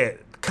I said,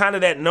 kind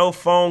of that no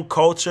phone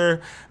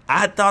culture,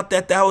 I thought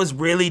that was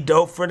really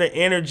dope for the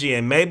energy.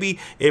 And maybe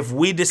if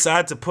we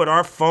decide to put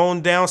our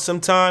phone down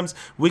sometimes,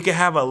 we could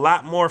have a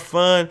lot more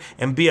fun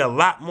and be a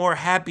lot more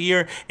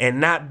happier and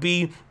not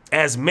be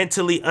as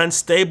mentally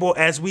unstable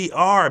as we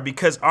are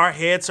because our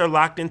heads are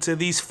locked into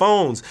these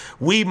phones.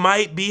 We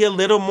might be a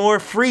little more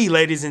free,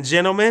 ladies and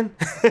gentlemen.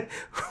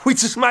 We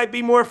just might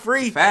be more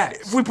free.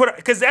 Facts.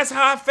 Because that's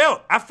how I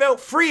felt. I felt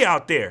free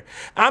out there.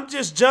 I'm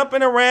just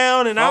jumping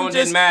around and Phone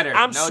didn't matter.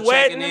 I'm no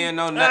sweating. Checking in,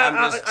 no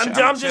nothing.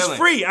 I'm just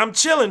free. I'm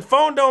chilling.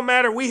 Phone don't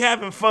matter. We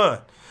having fun.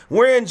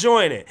 We're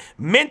enjoying it.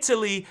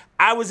 Mentally,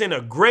 I was in a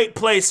great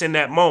place in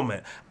that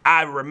moment.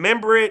 I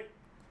remember it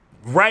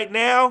right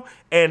now,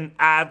 and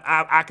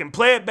I can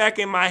play it back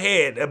in my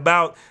head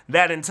about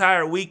that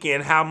entire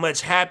weekend, how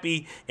much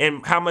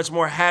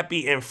more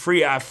happy and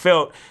free I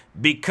felt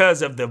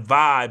because of the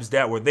vibes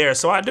that were there.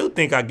 So I do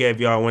think I gave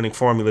y'all a winning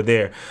formula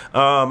there.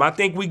 I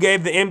think we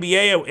gave the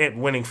NBA a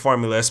winning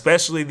formula,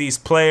 especially these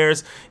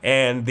players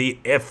and the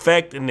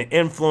effect and the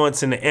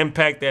influence and the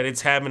impact that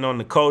it's having on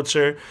the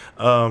culture.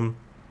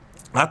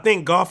 I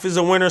think golf is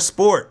a winter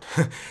sport.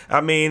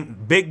 I mean,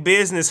 big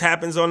business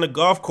happens on the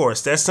golf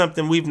course. That's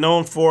something we've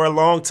known for a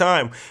long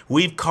time.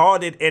 We've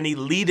called it an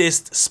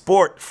elitist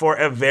sport for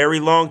a very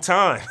long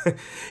time.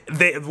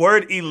 The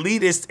word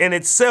elitist in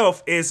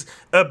itself is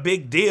a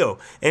big deal.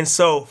 And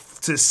so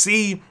to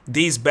see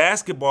these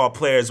basketball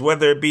players,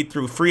 whether it be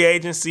through free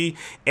agency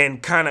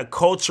and kind of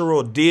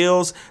cultural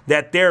deals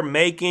that they're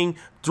making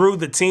through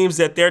the teams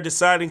that they're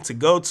deciding to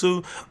go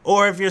to,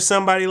 or if you're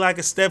somebody like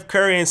a Steph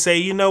Curry and say,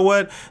 you know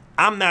what,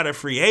 I'm not a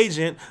free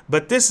agent,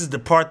 but this is the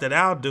part that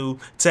I'll do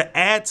to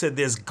add to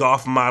this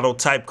golf model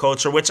type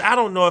culture, which I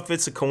don't know if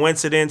it's a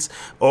coincidence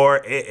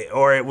or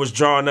it was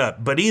drawn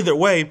up. But either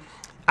way,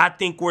 I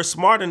think we're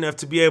smart enough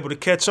to be able to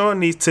catch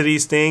on to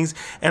these things.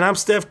 And I'm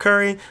Steph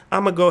Curry.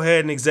 I'm going to go ahead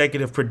and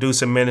executive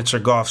produce a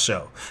miniature golf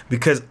show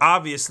because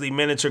obviously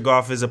miniature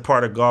golf is a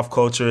part of golf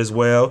culture as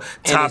well.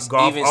 And it's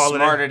Golf, even all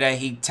smarter of that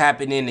he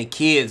tapping in the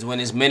kids when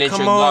it's miniature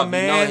Come on, golf.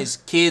 man. You know his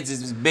kids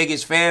is his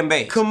biggest fan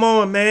base. Come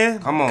on,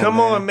 man. Come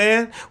on,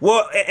 man.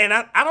 Well, and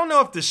I don't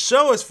know if the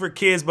show is for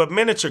kids, but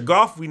miniature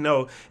golf we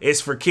know is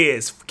for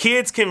kids.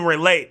 Kids can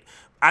relate.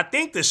 I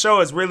think the show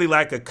is really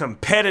like a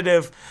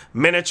competitive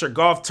miniature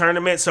golf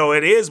tournament, so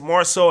it is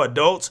more so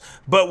adults,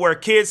 but where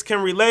kids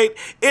can relate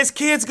is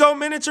kids go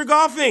miniature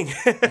golfing.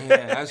 Yeah,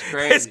 that's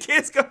crazy.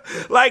 It's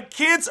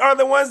kids are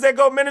the ones that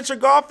go miniature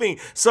golfing,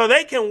 so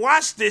they can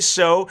watch this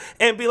show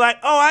and be like,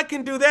 oh, I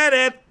can do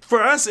that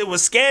for us, it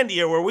was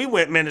Scandia where we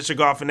went miniature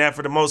golfing at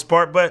for the most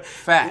part. But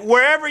Facts.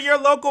 Wherever your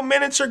local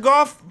miniature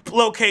golf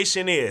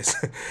location is,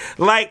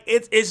 like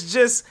it's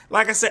just,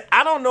 like I said,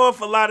 I don't know if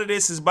a lot of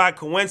this is by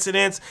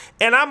coincidence,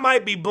 and I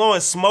might be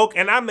blowing smoke,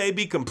 and I may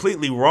be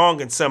completely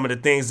wrong in some of the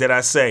things that I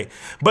say.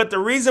 But the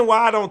reason why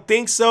I don't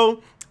think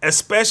so,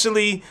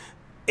 especially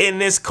in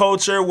this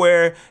culture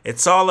where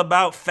it's all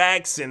about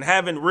facts and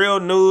having real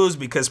news,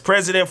 because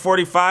President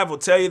 45 will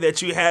tell you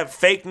that you have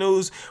fake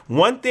news.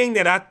 One thing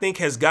that I think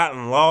has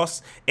gotten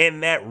lost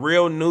in that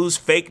real news,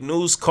 fake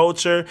news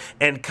culture,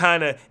 and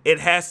kind of it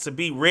has to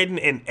be written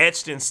and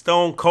etched in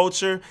stone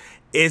culture,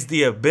 is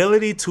the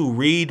ability to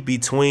read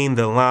between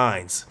the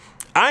lines.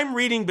 I'm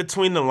reading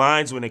between the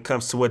lines when it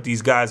comes to what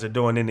these guys are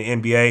doing in the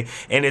NBA,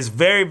 and it's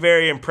very,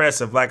 very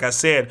impressive. Like I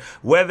said,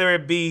 whether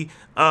it be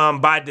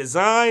by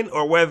design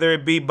or whether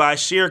it be by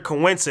sheer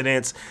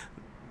coincidence,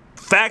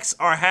 facts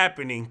are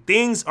happening,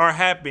 things are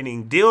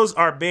happening, deals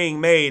are being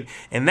made,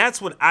 and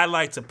that's what I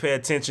like to pay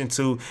attention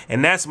to,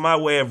 and that's my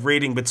way of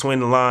reading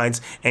between the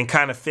lines and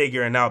kind of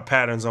figuring out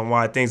patterns on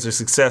why things are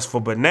successful.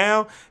 But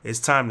now it's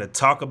time to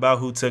talk about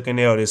who took an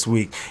L this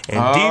week.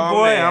 And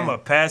D-Boy, I'm going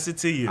to pass it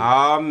to you.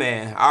 Oh,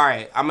 man. All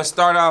right. I'm going to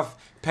start off,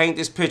 paint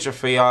this picture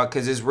for y'all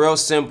because it's real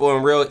simple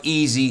and real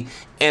easy,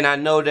 and I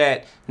know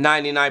that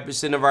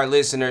 99% of our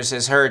listeners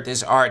has heard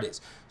this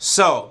artist.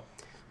 So,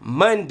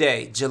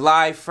 Monday,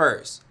 July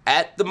 1st,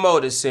 at the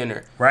Moda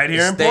Center. Right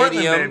here in Portland,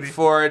 baby. Stadium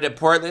for the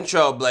Portland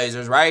Trail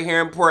Blazers. Right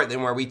here in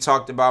Portland, where we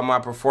talked about my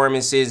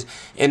performances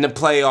in the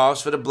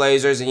playoffs for the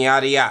Blazers and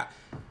yada yada.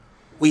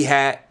 We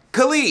had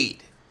Khalid.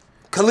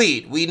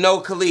 We know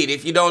Khalid.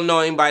 If you don't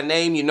know him by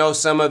name, you know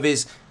some of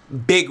his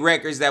big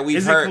records that we've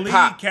Is heard it Khalid,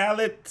 pop.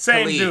 Khaled?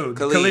 Same dude.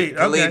 Khalid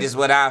Okay. is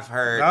what I've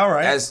heard. All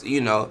right. As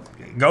you know,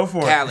 Go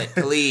for Khaled,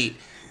 Khalid.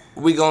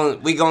 We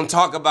gonna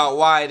talk about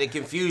why the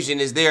confusion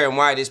is there and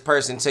why this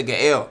person took an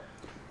L.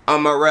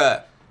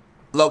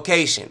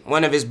 Location,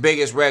 one of his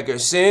biggest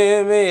records.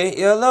 Send me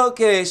your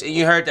location.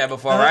 You heard that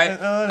before, right?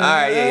 All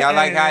right, yeah, y'all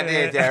like how I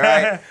did that,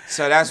 right?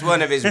 So that's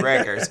one of his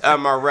records.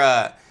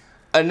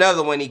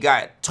 Another one he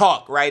got,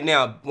 Talk, right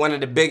now, one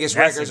of the biggest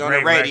records on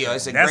the radio. Record.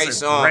 It's a That's great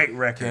song. Great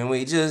record. Can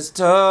we just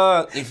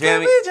talk? You feel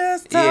me? we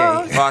just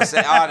talk? Yeah,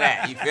 all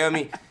that. You feel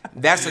me?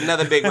 That's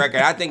another big record.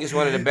 I think it's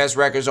one of the best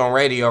records on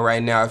radio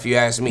right now, if you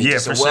ask me. Yeah,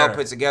 Just for a well sure.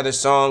 put together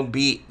song,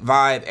 beat,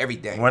 vibe,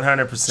 everything.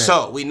 100%.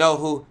 So we know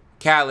who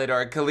Khaled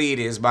or Khalid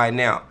is by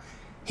now.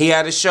 He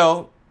had a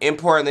show in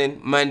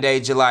Portland Monday,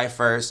 July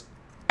 1st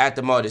at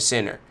the Moda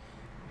Center.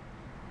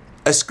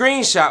 A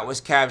screenshot was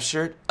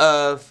captured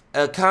of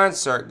a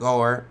concert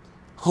goer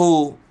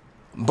who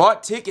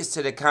bought tickets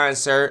to the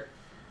concert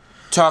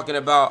talking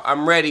about,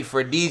 I'm ready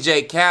for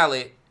DJ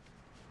Khaled,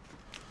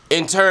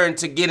 in turn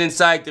to get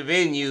inside the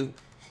venue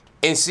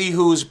and see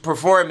who's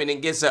performing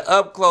and gets an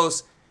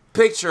up-close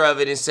picture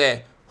of it and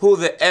said, who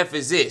the F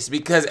is this?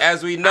 Because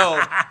as we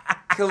know,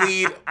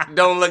 Khalid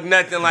don't look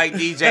nothing like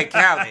DJ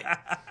Khaled.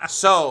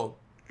 So,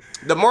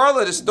 the moral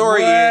of the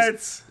story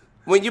is,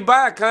 when you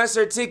buy a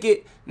concert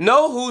ticket,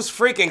 know whose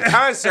freaking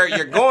concert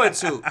you're going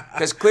to.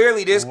 Because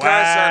clearly this concert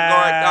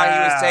goer thought he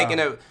was taking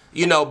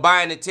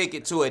buying a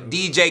ticket to a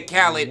DJ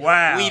Khaled,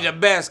 We the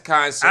Best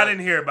concert. I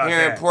didn't hear about here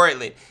that. in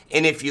Portland.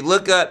 And if you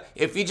look up,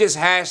 if you just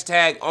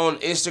hashtag on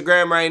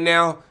Instagram right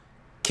now,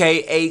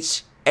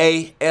 KHALID,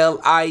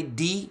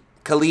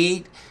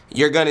 Khalid,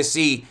 you're going to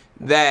see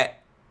that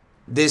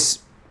this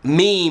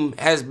meme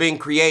has been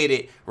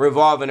created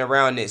revolving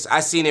around this. I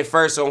seen it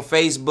first on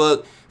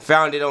Facebook,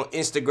 found it on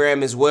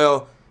Instagram as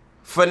well.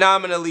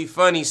 Phenomenally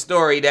funny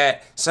story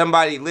that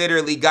somebody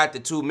literally got the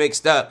two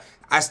mixed up.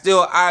 I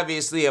still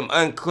obviously am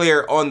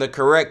unclear on the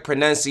correct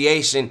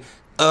pronunciation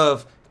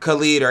of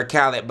Khalid or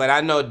Khaled, but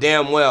I know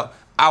damn well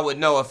I would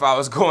know if I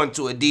was going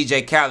to a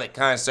DJ Khaled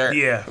concert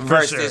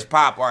versus this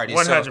pop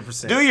artist. 100%.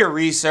 So do your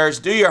research,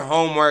 do your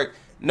homework,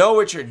 know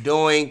what you're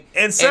doing.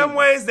 In some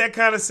ways, that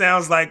kind of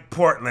sounds like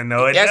Portland,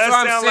 though. That's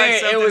what I'm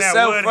saying. It was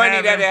so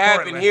funny that it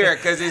happened here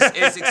because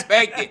it's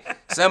expected.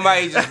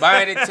 Somebody just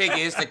buying a ticket.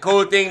 It's the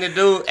cool thing to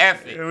do.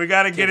 F it. We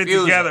got to get it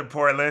together,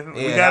 Portland.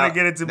 Yeah, We got to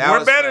get it together.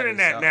 We're better than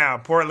that now,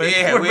 Portland.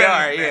 Yeah, we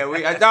are.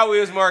 Yeah, I thought we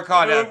was more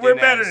caught up. We're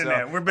better than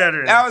that. We're better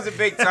than that. That was a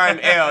big time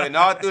L, and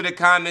all through the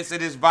comments of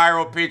this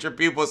viral picture,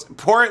 people's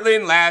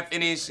Portland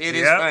laughing and shit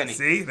is funny.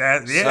 See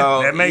that? Yeah,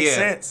 so, that makes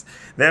sense.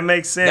 That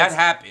makes sense. That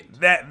happened.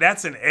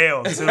 That's an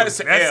L too. That's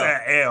an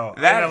L.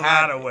 In a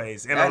lot of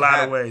ways.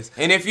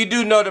 And if you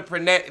do know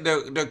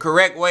the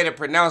correct way to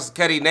pronounce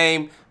Cuddy's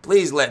name,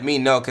 please let me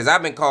know, because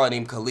I've been calling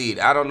him Khalid.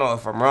 I don't know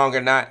if I'm wrong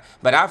or not,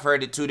 but I've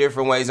heard it two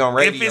different ways on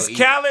radio. If it's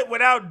Khaled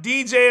without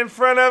DJ in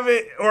front of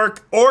it or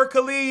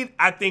Khalid,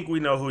 I think we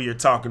know who you're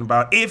talking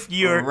about. If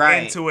you're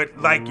into it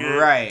like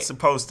you're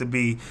supposed to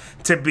be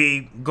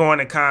going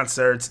to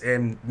concerts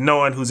and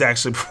knowing who's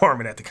actually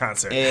performing at the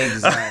concert.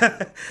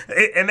 Exactly.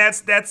 And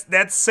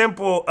that's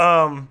simple.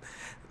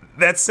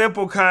 That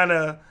simple kind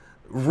of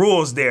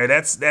rules there.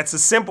 That's a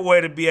simple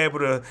way to be able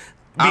to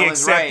be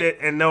accepted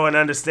and know and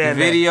understand.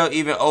 The video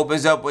even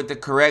opens up with the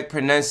correct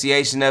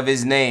pronunciation of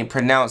his name,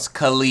 pronounced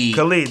Khalid.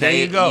 Khalid, there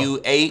you go.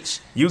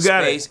 K-U-H you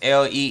got space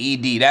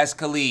L-E-E-D. That's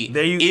Khalid.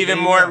 Even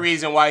more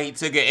reason why he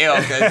took an L,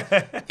 because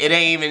it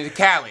ain't even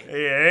Khaled.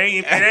 Yeah,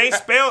 it ain't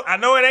spelled. I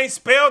know it ain't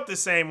spelled the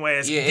same way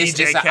as DJ Khaled. It's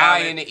just an I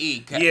and an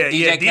E.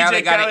 DJ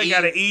Khaled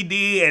got an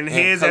ED and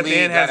his at the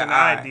end has an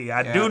ID.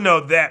 I do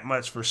know that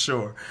much for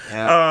sure.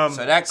 Yeah.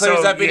 So that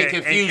clears up any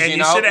confusion. And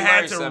you should have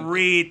had to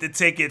read the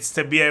tickets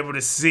to be able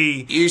to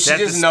see. You should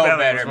just know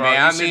better,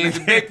 man. I mean, it's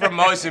a big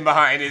promotion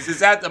behind this.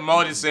 It's at the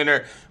Moda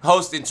Center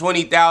hosting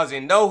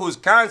 20,000. Know whose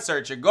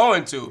concert you're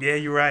going to. Yeah,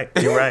 you're right.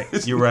 You're right.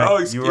 You're right. No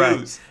excuse. You're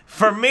right.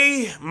 For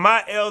me,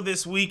 my L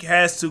this week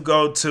has to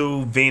go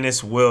to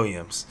Venus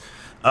Williams.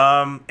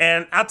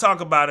 And I talk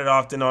about it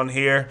often on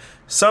here.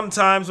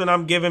 Sometimes when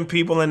I'm giving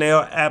people an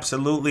L,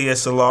 absolutely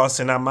it's a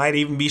loss, and I might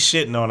even be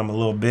shitting on them a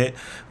little bit.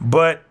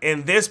 But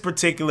in this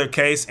particular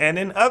case, and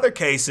in other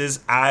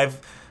cases,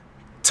 I've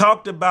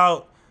talked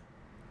about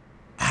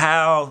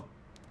how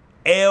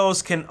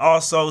L's can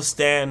also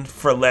stand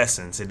for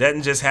lessons. It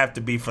doesn't just have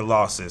to be for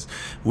losses.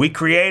 We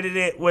created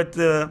it with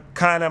the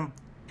kind of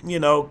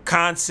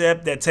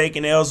concept that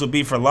taking L's would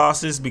be for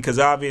losses, because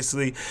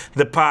obviously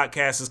the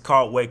podcast is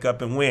called Wake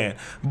Up and Win.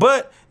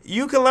 But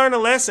you can learn a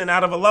lesson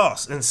out of a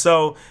loss. And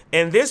so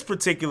in this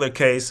particular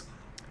case,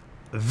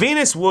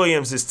 Venus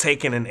Williams is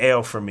taking an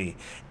L for me.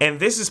 And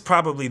this is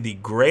probably the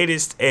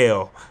greatest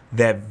L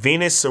that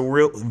Venus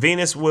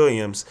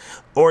Williams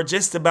or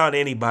just about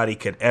anybody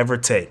could ever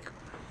take.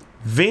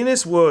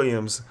 Venus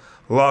Williams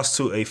lost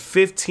to a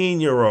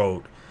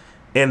 15-year-old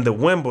in the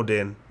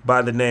Wimbledon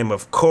by the name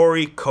of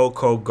Corey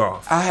Coco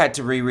Gauff. I had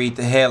to reread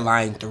the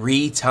headline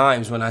 3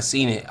 times when I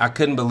seen it. I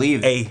couldn't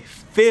believe it. A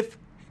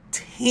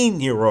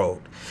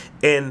 15-year-old.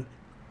 And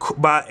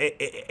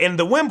in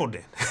the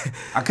Wimbledon.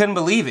 I couldn't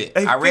believe it.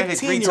 I read it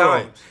 3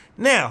 times.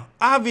 Now,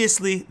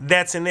 obviously,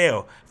 that's an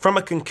L. From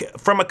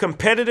a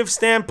competitive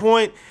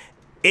standpoint,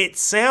 it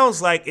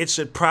sounds like it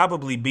should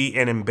probably be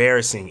an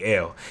embarrassing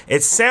L.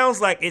 It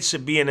sounds like it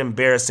should be an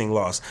embarrassing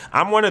loss.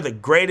 I'm one of the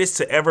greatest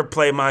to ever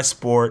play my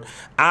sport.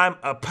 I'm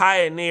a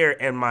pioneer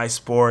in my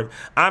sport.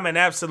 I'm an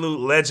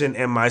absolute legend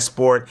in my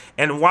sport.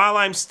 And while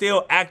I'm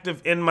still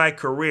active in my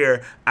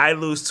career, I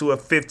lose to a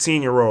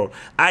 15-year-old.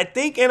 I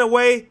think in a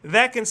way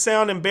that can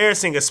sound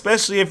embarrassing,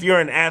 especially if you're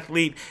an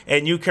athlete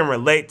and you can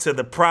relate to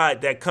the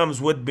pride that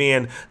comes with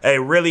being a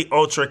really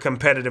ultra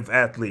competitive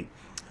athlete.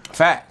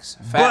 Facts.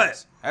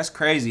 That's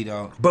crazy,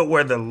 though. But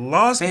where the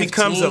loss 15?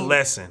 becomes a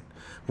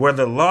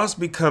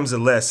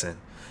lesson,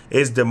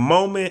 is the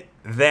moment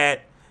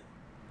that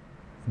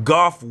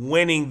Gauff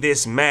winning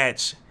this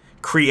match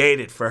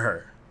created for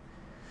her.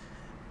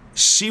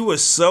 She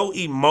was so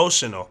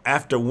emotional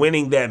after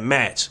winning that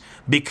match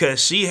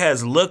because she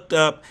has looked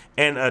up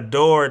and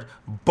adored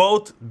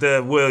both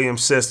the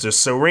Williams sisters,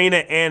 Serena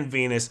and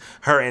Venus,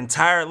 her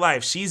entire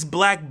life. She's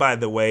black, by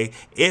the way,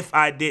 if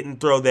I didn't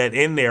throw that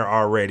in there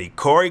already.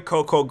 Cory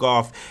Coco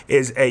Gauff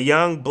is a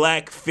young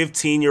black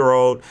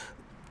 15-year-old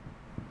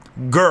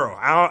girl.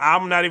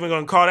 I'm not even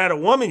going to call that a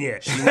woman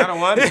yet. She's not a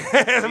woman?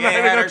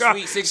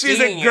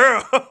 She's a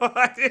girl.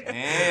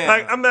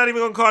 I'm not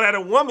even going to call that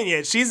a woman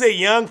yet. She's a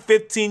young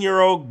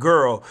 15-year-old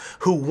girl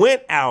who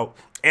went out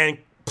and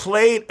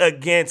played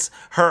against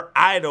her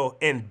idol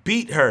and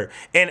beat her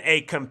in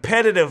a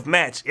competitive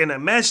match, in a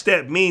match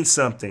that means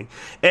something.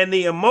 And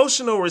the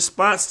emotional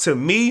response to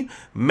me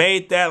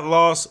made that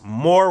loss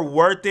more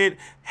worth it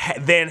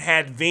than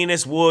had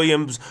Venus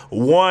Williams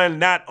won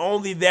not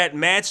only that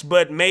match,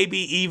 but maybe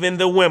even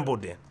the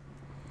Wimbledon.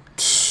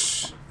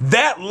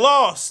 That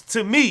loss,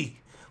 to me,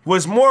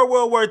 was more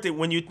well worth it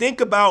when you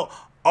think about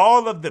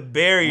all of the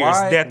barriers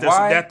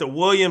that the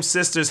Williams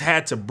sisters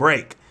had to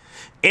break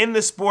in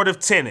the sport of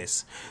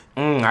tennis.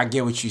 I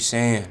get what you're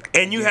saying.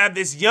 And you have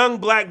this young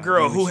black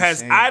girl who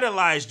has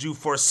idolized you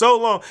for so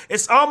long.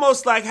 It's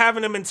almost like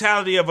having the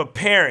mentality of a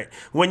parent.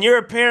 When you're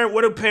a parent,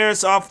 what do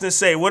parents often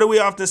say? What do we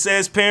often say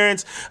as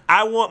parents?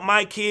 I want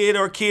my kid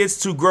or kids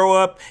to grow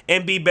up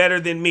and be better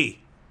than me.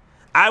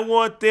 I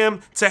want them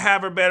to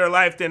have a better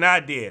life than I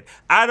did.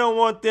 I don't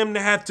want them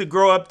to have to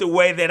grow up the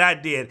way that I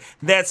did.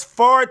 That's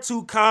far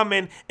too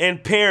common in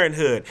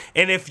parenthood.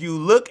 And if you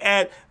look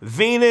at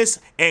Venus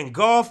and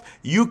Gauff,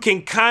 you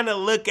can kind of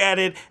look at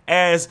it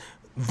as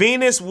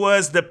Venus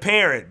was the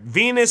parent.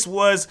 Venus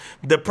was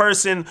the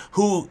person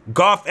who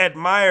Gauff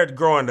admired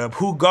growing up,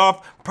 who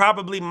Gauff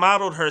probably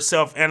modeled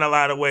herself in a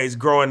lot of ways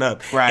growing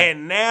up. Right.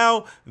 And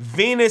now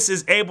Venus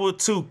is able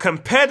to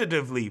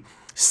competitively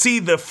see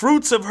the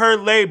fruits of her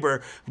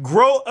labor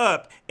grow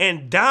up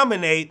and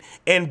dominate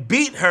and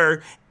beat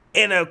her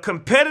in a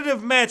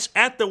competitive match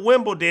at the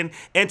Wimbledon,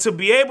 and to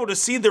be able to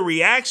see the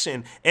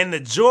reaction and the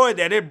joy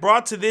that it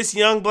brought to this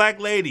young black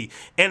lady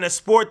in a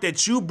sport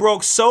that you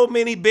broke so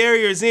many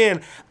barriers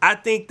in, I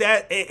think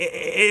that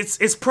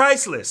it's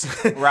priceless.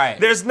 Right.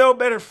 There's no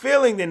better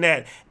feeling than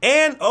that.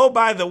 And, oh,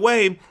 by the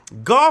way,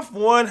 Gauff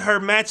won her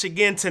match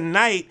again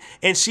tonight,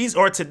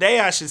 or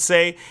today I should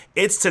say.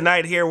 It's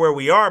tonight here where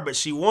we are, but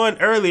she won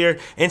earlier,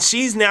 and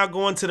she's now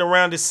going to the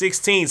round of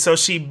 16. So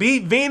she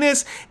beat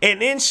Venus, and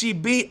then she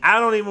beat, I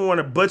don't even want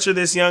to butcher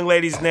this young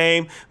lady's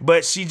name,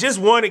 but she just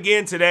won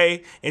again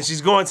today, and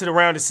she's going to the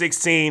round of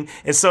 16.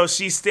 And so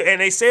she's still,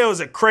 and they say it was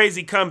a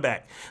crazy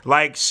comeback.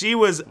 Like, she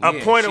was a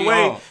point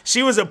away.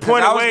 She was a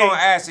point away. I was going to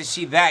ask, is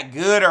she that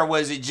good, or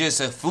was it just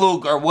a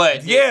fluke, or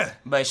what? Yeah.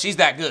 But she's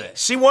that good.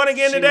 She won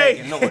again today.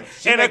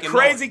 And a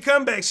crazy noise.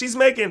 comeback. She's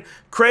making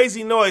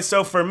crazy noise.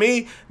 So for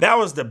me, that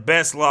was the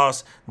best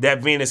loss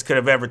that Venus could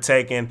have ever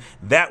taken.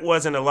 That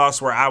wasn't a loss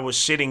where I was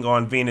shitting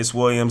on Venus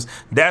Williams.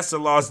 That's a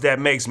loss that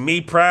makes me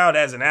proud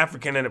as an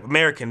African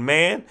American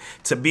man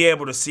to be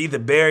able to see the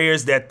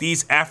barriers that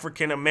these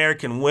African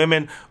American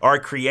women are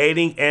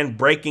creating and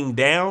breaking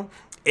down.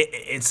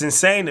 It's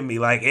insane to me.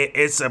 Like,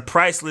 it's a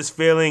priceless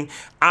feeling.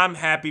 I'm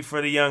happy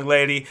for the young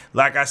lady.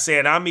 Like I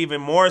said, I'm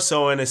even more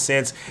so, in a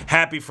sense,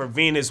 happy for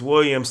Venus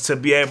Williams to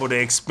be able to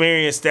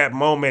experience that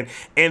moment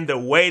in the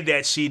way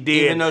that she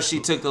did. Even though she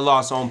took the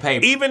loss on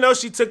paper.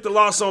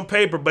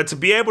 But to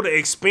be able to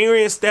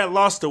experience that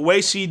loss the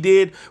way she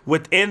did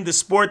within the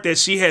sport that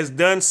she has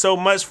done so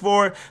much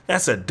for,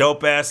 that's a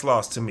dope-ass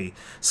loss to me.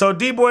 So,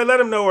 D-Boy, let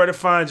them know where to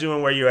find you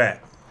and where you're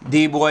at.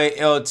 D-Boy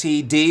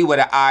LTD with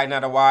an I,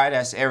 not a Y.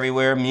 That's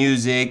everywhere.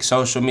 Music,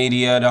 social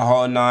media, the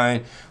whole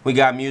nine. We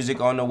got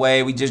music on the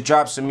way. We just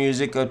dropped some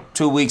music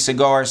 2 weeks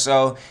ago or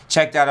so.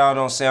 Check that out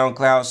on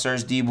SoundCloud.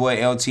 Search D-Boy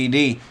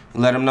LTD.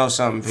 Let them know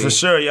something, P. For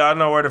sure. Y'all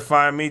know where to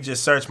find me.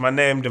 Just search my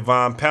name,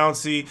 Devon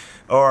Pouncey,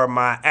 or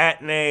my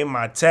 @name,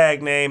 my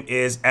tag name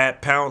is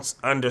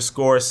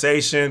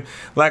 @Pounce_Sation.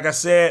 Like I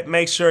said,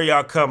 make sure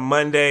y'all come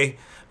Monday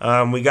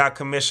We got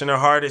Commissioner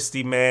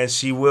Hardesty, man.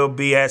 She will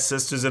be at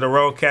Sisters of the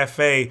Road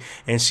Cafe,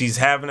 and she's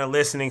having a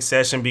listening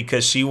session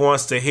because she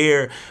wants to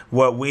hear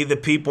what we, the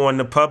people in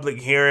the public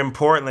here in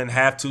Portland,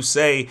 have to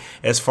say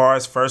as far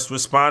as first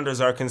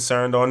responders are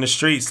concerned on the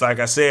streets. Like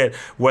I said,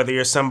 whether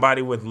you're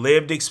somebody with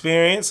lived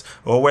experience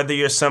or whether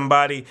you're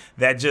somebody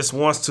that just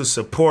wants to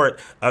support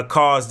a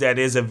cause that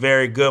is a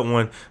very good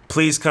one,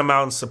 please come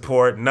out and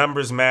support.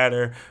 Numbers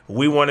matter.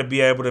 We want to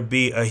be able to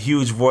be a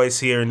huge voice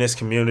here in this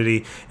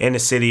community in the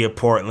city of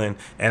Portland,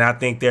 and I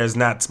think there's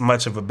not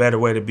much of a better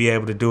way to be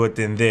able to do it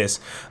than this.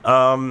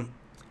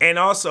 And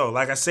also,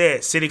 like I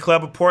said, City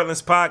Club of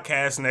Portland's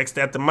podcast, Next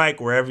at the Mic,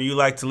 wherever you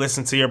like to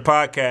listen to your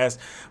podcast.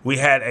 We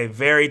had a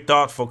very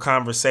thoughtful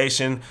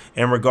conversation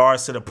in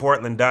regards to the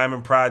Portland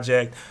Diamond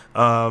Project.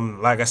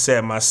 Like I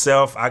said,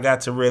 myself, I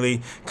got to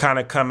really kind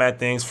of come at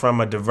things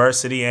from a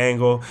diversity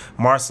angle.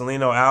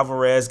 Marcelino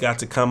Alvarez got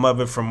to come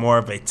of it from more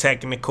of a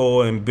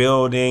technical and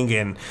building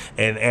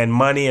and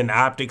money and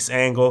optics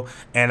angle.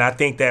 And I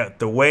think that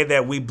the way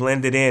that we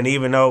blended in,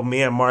 even though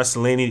me and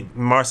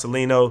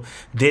Marcelino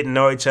didn't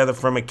know each other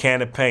from a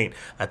can of paint,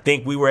 I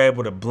think we were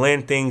able to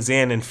blend things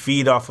in and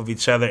feed off of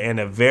each other in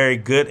a very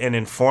good and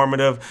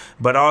informative,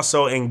 but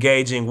also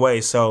engaging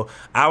way. So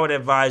I would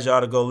advise y'all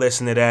to go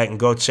listen to that and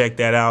go check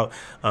that out.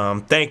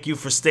 Thank you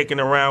for sticking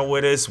around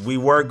with us. We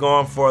were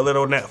gone for a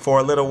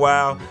little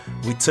while.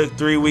 We took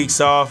 3 weeks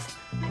off.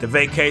 The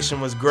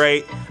vacation was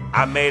great.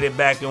 I made it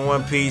back in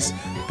one piece,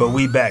 but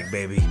we back,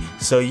 baby.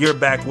 So you're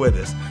back with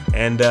us.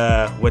 And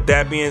with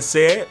that being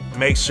said,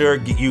 make sure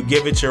you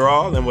give it your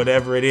all in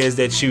whatever it is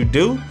that you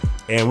do.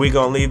 And we're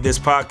going to leave this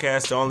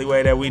podcast the only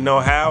way that we know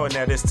how, and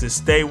that is to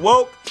stay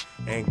woke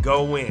and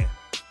go win.